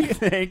 buddy.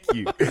 Thank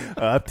you.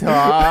 Up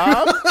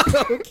top.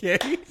 Okay.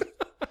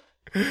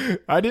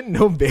 I didn't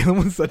know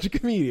Balem was such a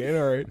comedian.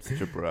 All right. Such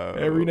a bro.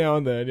 Every now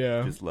and then,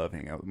 yeah. Just love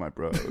hanging out with my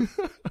bros.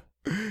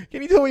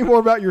 Can you tell me more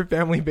about your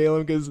family,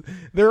 Balem? Because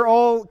they're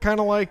all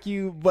kind of like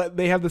you, but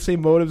they have the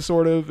same motive,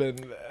 sort of.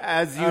 And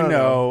As I you don't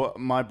know,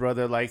 my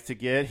brother likes to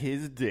get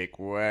his dick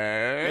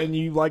wet. and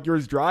you like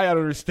yours dry. I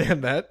don't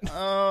understand that.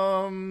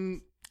 I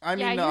mean, Yeah,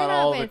 you're not not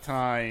all the with-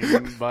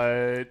 time,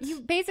 but You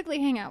basically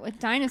hang out with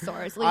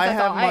dinosaurs. At least I that's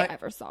have all my- I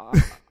ever saw.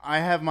 I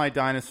have my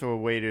dinosaur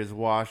waiters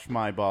wash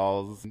my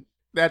balls.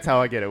 That's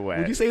how I get it wet.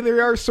 Would you say they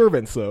are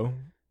servants, though?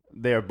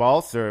 They are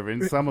ball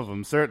servants, some of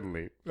them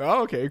certainly.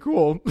 Oh, okay,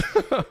 cool.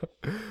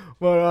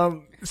 But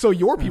so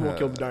your people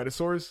killed the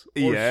dinosaurs?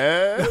 Or-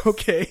 Yes.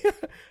 Okay.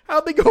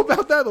 How'd they go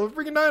about that? Those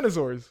freaking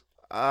dinosaurs.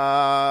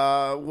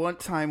 One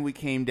time we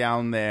came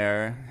down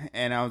there,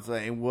 and I was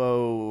like,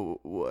 whoa,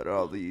 what are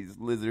all these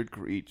lizard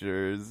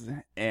creatures?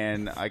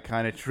 And I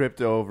kind of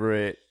tripped over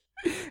it.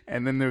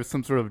 And then there was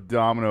some sort of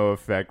domino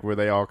effect where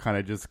they all kind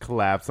of just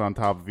collapse on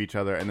top of each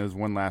other. And there's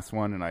one last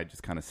one, and I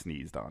just kind of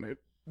sneezed on it.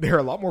 They're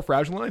a lot more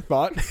fragile than I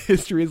thought.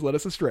 History has led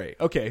us astray.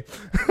 Okay.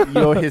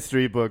 Your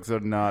history books are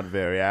not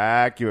very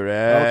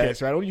accurate. Okay,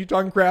 so I don't need you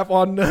talking crap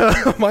on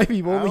my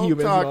people, I the don't humans.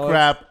 and talk all that.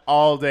 crap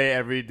all day,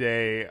 every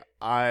day.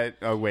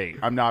 Wait,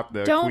 I'm not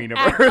the Don't queen of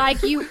act Earth.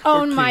 like you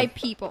own my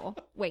people.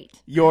 Wait.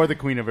 You're the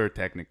queen of Earth,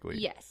 technically.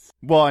 Yes.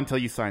 Well, until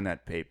you sign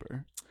that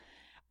paper.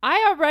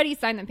 I already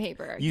signed the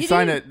paper. You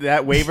signed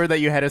that waiver that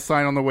you had to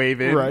sign on the way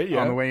in, Right,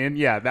 yeah. on the way in.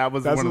 Yeah, that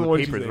was That's one of the the one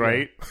she papers, said,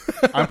 right?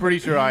 I'm pretty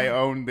sure I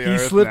owned the He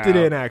Earth slipped it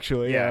now. in,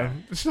 actually. Yeah.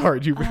 Sorry,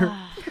 Jupiter.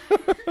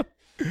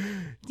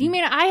 Do you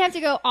mean I have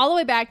to go all the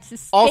way back to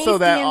space Also,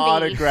 that D&D?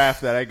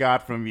 autograph that I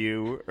got from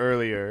you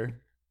earlier,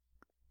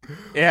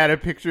 it had a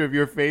picture of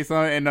your face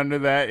on it, and under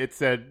that it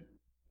said,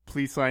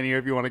 "Please sign here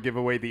if you want to give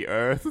away the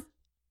Earth."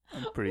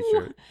 I'm pretty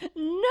sure.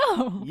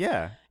 No.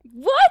 Yeah.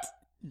 What?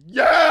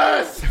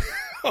 Yes.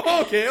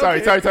 Okay.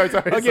 Sorry. Again,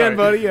 sorry.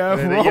 buddy, yeah,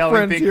 The we're all yelling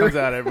friends thing here. comes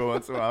out every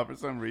once in a while for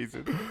some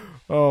reason.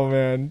 Oh,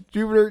 man.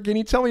 Jupiter, can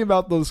you tell me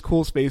about those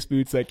cool space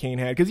boots that Kane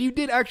had? Because you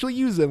did actually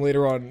use them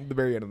later on at the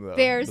very end of the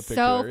They're the picture,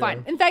 so yeah.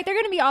 fun. In fact, they're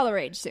going to be all the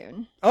rage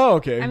soon. Oh,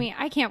 okay. I mean,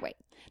 I can't wait.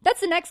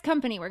 That's the next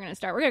company we're going to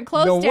start. We're going to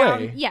close No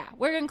down. way. Yeah,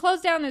 we're going to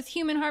close down this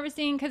human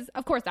harvesting because,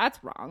 of course, that's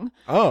wrong.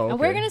 Oh, okay. And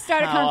we're going to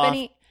start a How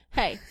company.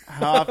 Hey.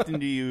 How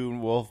often do you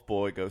and Wolf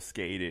Boy go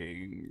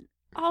skating?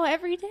 Oh,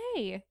 every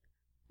day.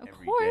 Of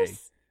Every course. day.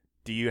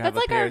 Do you have That's a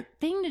like pair? our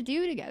thing to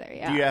do together.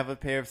 Yeah. Do you have a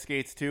pair of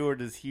skates too, or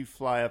does he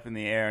fly up in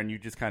the air and you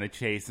just kind of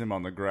chase him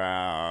on the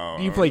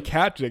ground? You play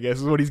catch, I guess,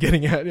 is what he's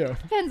getting at. Yeah.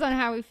 Depends on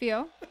how we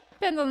feel.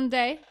 Depends on the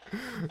day.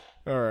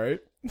 All right.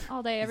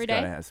 All day, every He's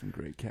gotta day. have some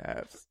great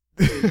calves.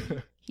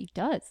 He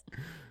does.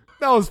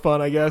 That was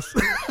fun, I guess.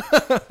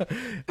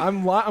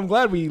 I'm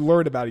glad we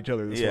learned about each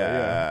other this way.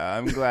 Yeah.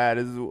 I'm glad.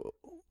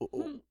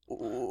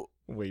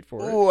 Wait for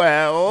it.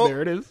 Well,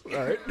 There it is. All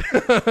right.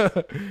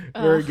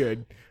 Very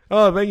good.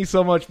 Oh, thank you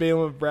so much,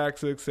 Balem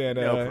Abrasax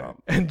No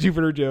problem. and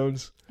Jupiter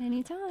Jones.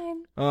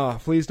 Anytime.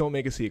 Please don't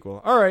make a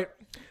sequel. All right.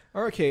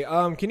 Okay.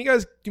 Can you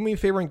guys do me a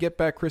favor and get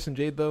back Chris and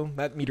Jade though?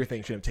 That meter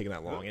thing shouldn't have taken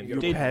that long. And your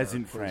Jade-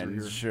 peasant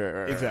friends,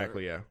 sure.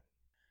 Exactly. Yeah.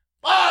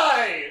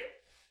 Bye.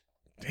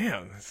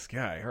 Damn, this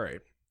guy. All right.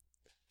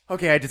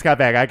 Okay, I just got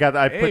back. I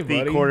Hey, put the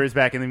buddy. quarters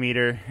back in the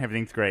meter.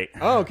 Everything's great.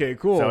 Oh, okay.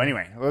 Cool. So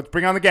anyway, let's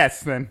bring on the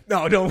guests then.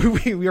 No,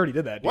 we already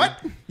did that. Dude.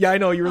 What? Yeah, I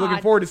know. You were looking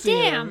Aw, forward to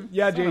seeing damn. him.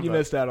 Yeah, Jade, of you a-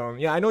 missed out on him.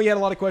 Yeah, I know you had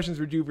a lot of questions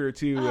for Jupiter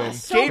too. and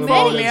so Jade many.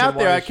 followed me and out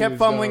there. why I she kept was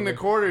fumbling down the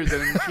quarters,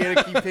 and she had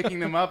to keep picking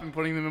them up and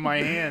putting them in my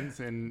hands.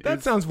 And That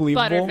it's sounds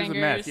believable. it was a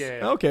Butterfingers. mess.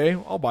 Yeah. Okay,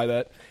 I'll buy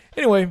that.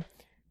 Anyway,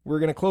 we're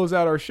gonna close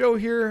out our show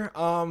here.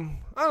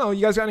 I don't know.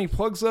 You guys got any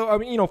plugs though? I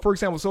mean, for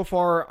example, so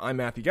far I'm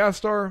Matthew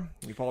Gastar.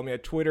 You follow me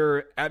at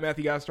Twitter at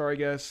Matthew Gastar, I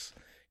guess.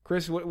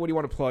 Chris, what do you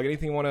want to plug?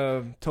 Anything you want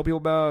to tell people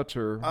about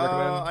or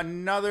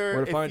recommend?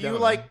 Where to find If you down?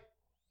 like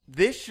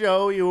this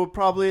show, you will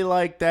probably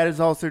like That Is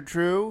Also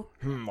True,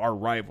 Our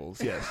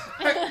rivals, yes.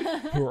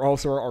 Who are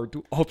also our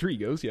alter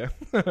egos, yeah.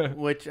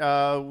 which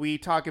we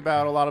talk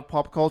about a lot of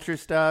pop culture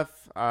stuff.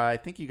 I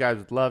think you guys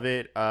would love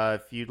it.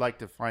 If you'd like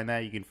to find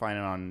that, you can find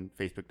it on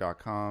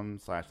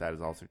Facebook.com/That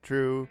Is Also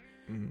True.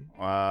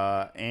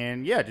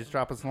 And yeah, just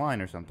drop us a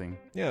line or something.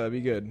 Yeah, that'd be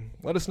good.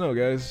 Let us know,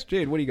 guys.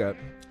 Jade, what do you got?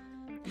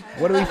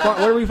 Where do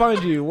we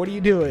find you? What are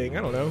you doing?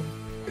 I don't know.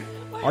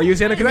 Are you a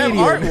stand-up You have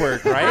comedian?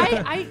 artwork,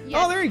 right?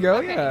 Yes. Oh, there you go.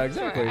 Okay, Yeah, sure.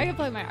 exactly. I can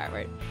plug my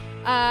artwork.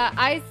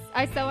 I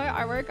sell my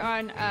artwork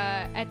on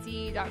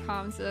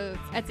Etsy.com. So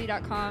it's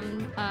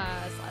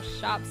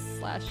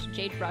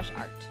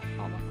Etsy.com/shops/JadeBrushArt.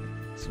 All one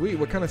word. Sweet.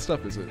 What kind of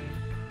stuff is it?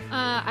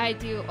 I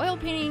do oil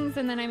paintings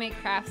and then I make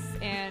crafts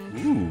and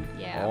Ooh.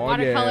 yeah, Oh,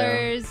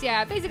 watercolors.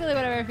 Yeah, basically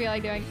whatever I feel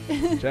like doing.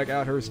 Check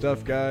out her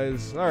stuff,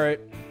 guys. All right.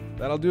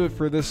 That'll do it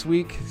for this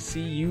week.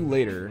 See you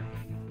later.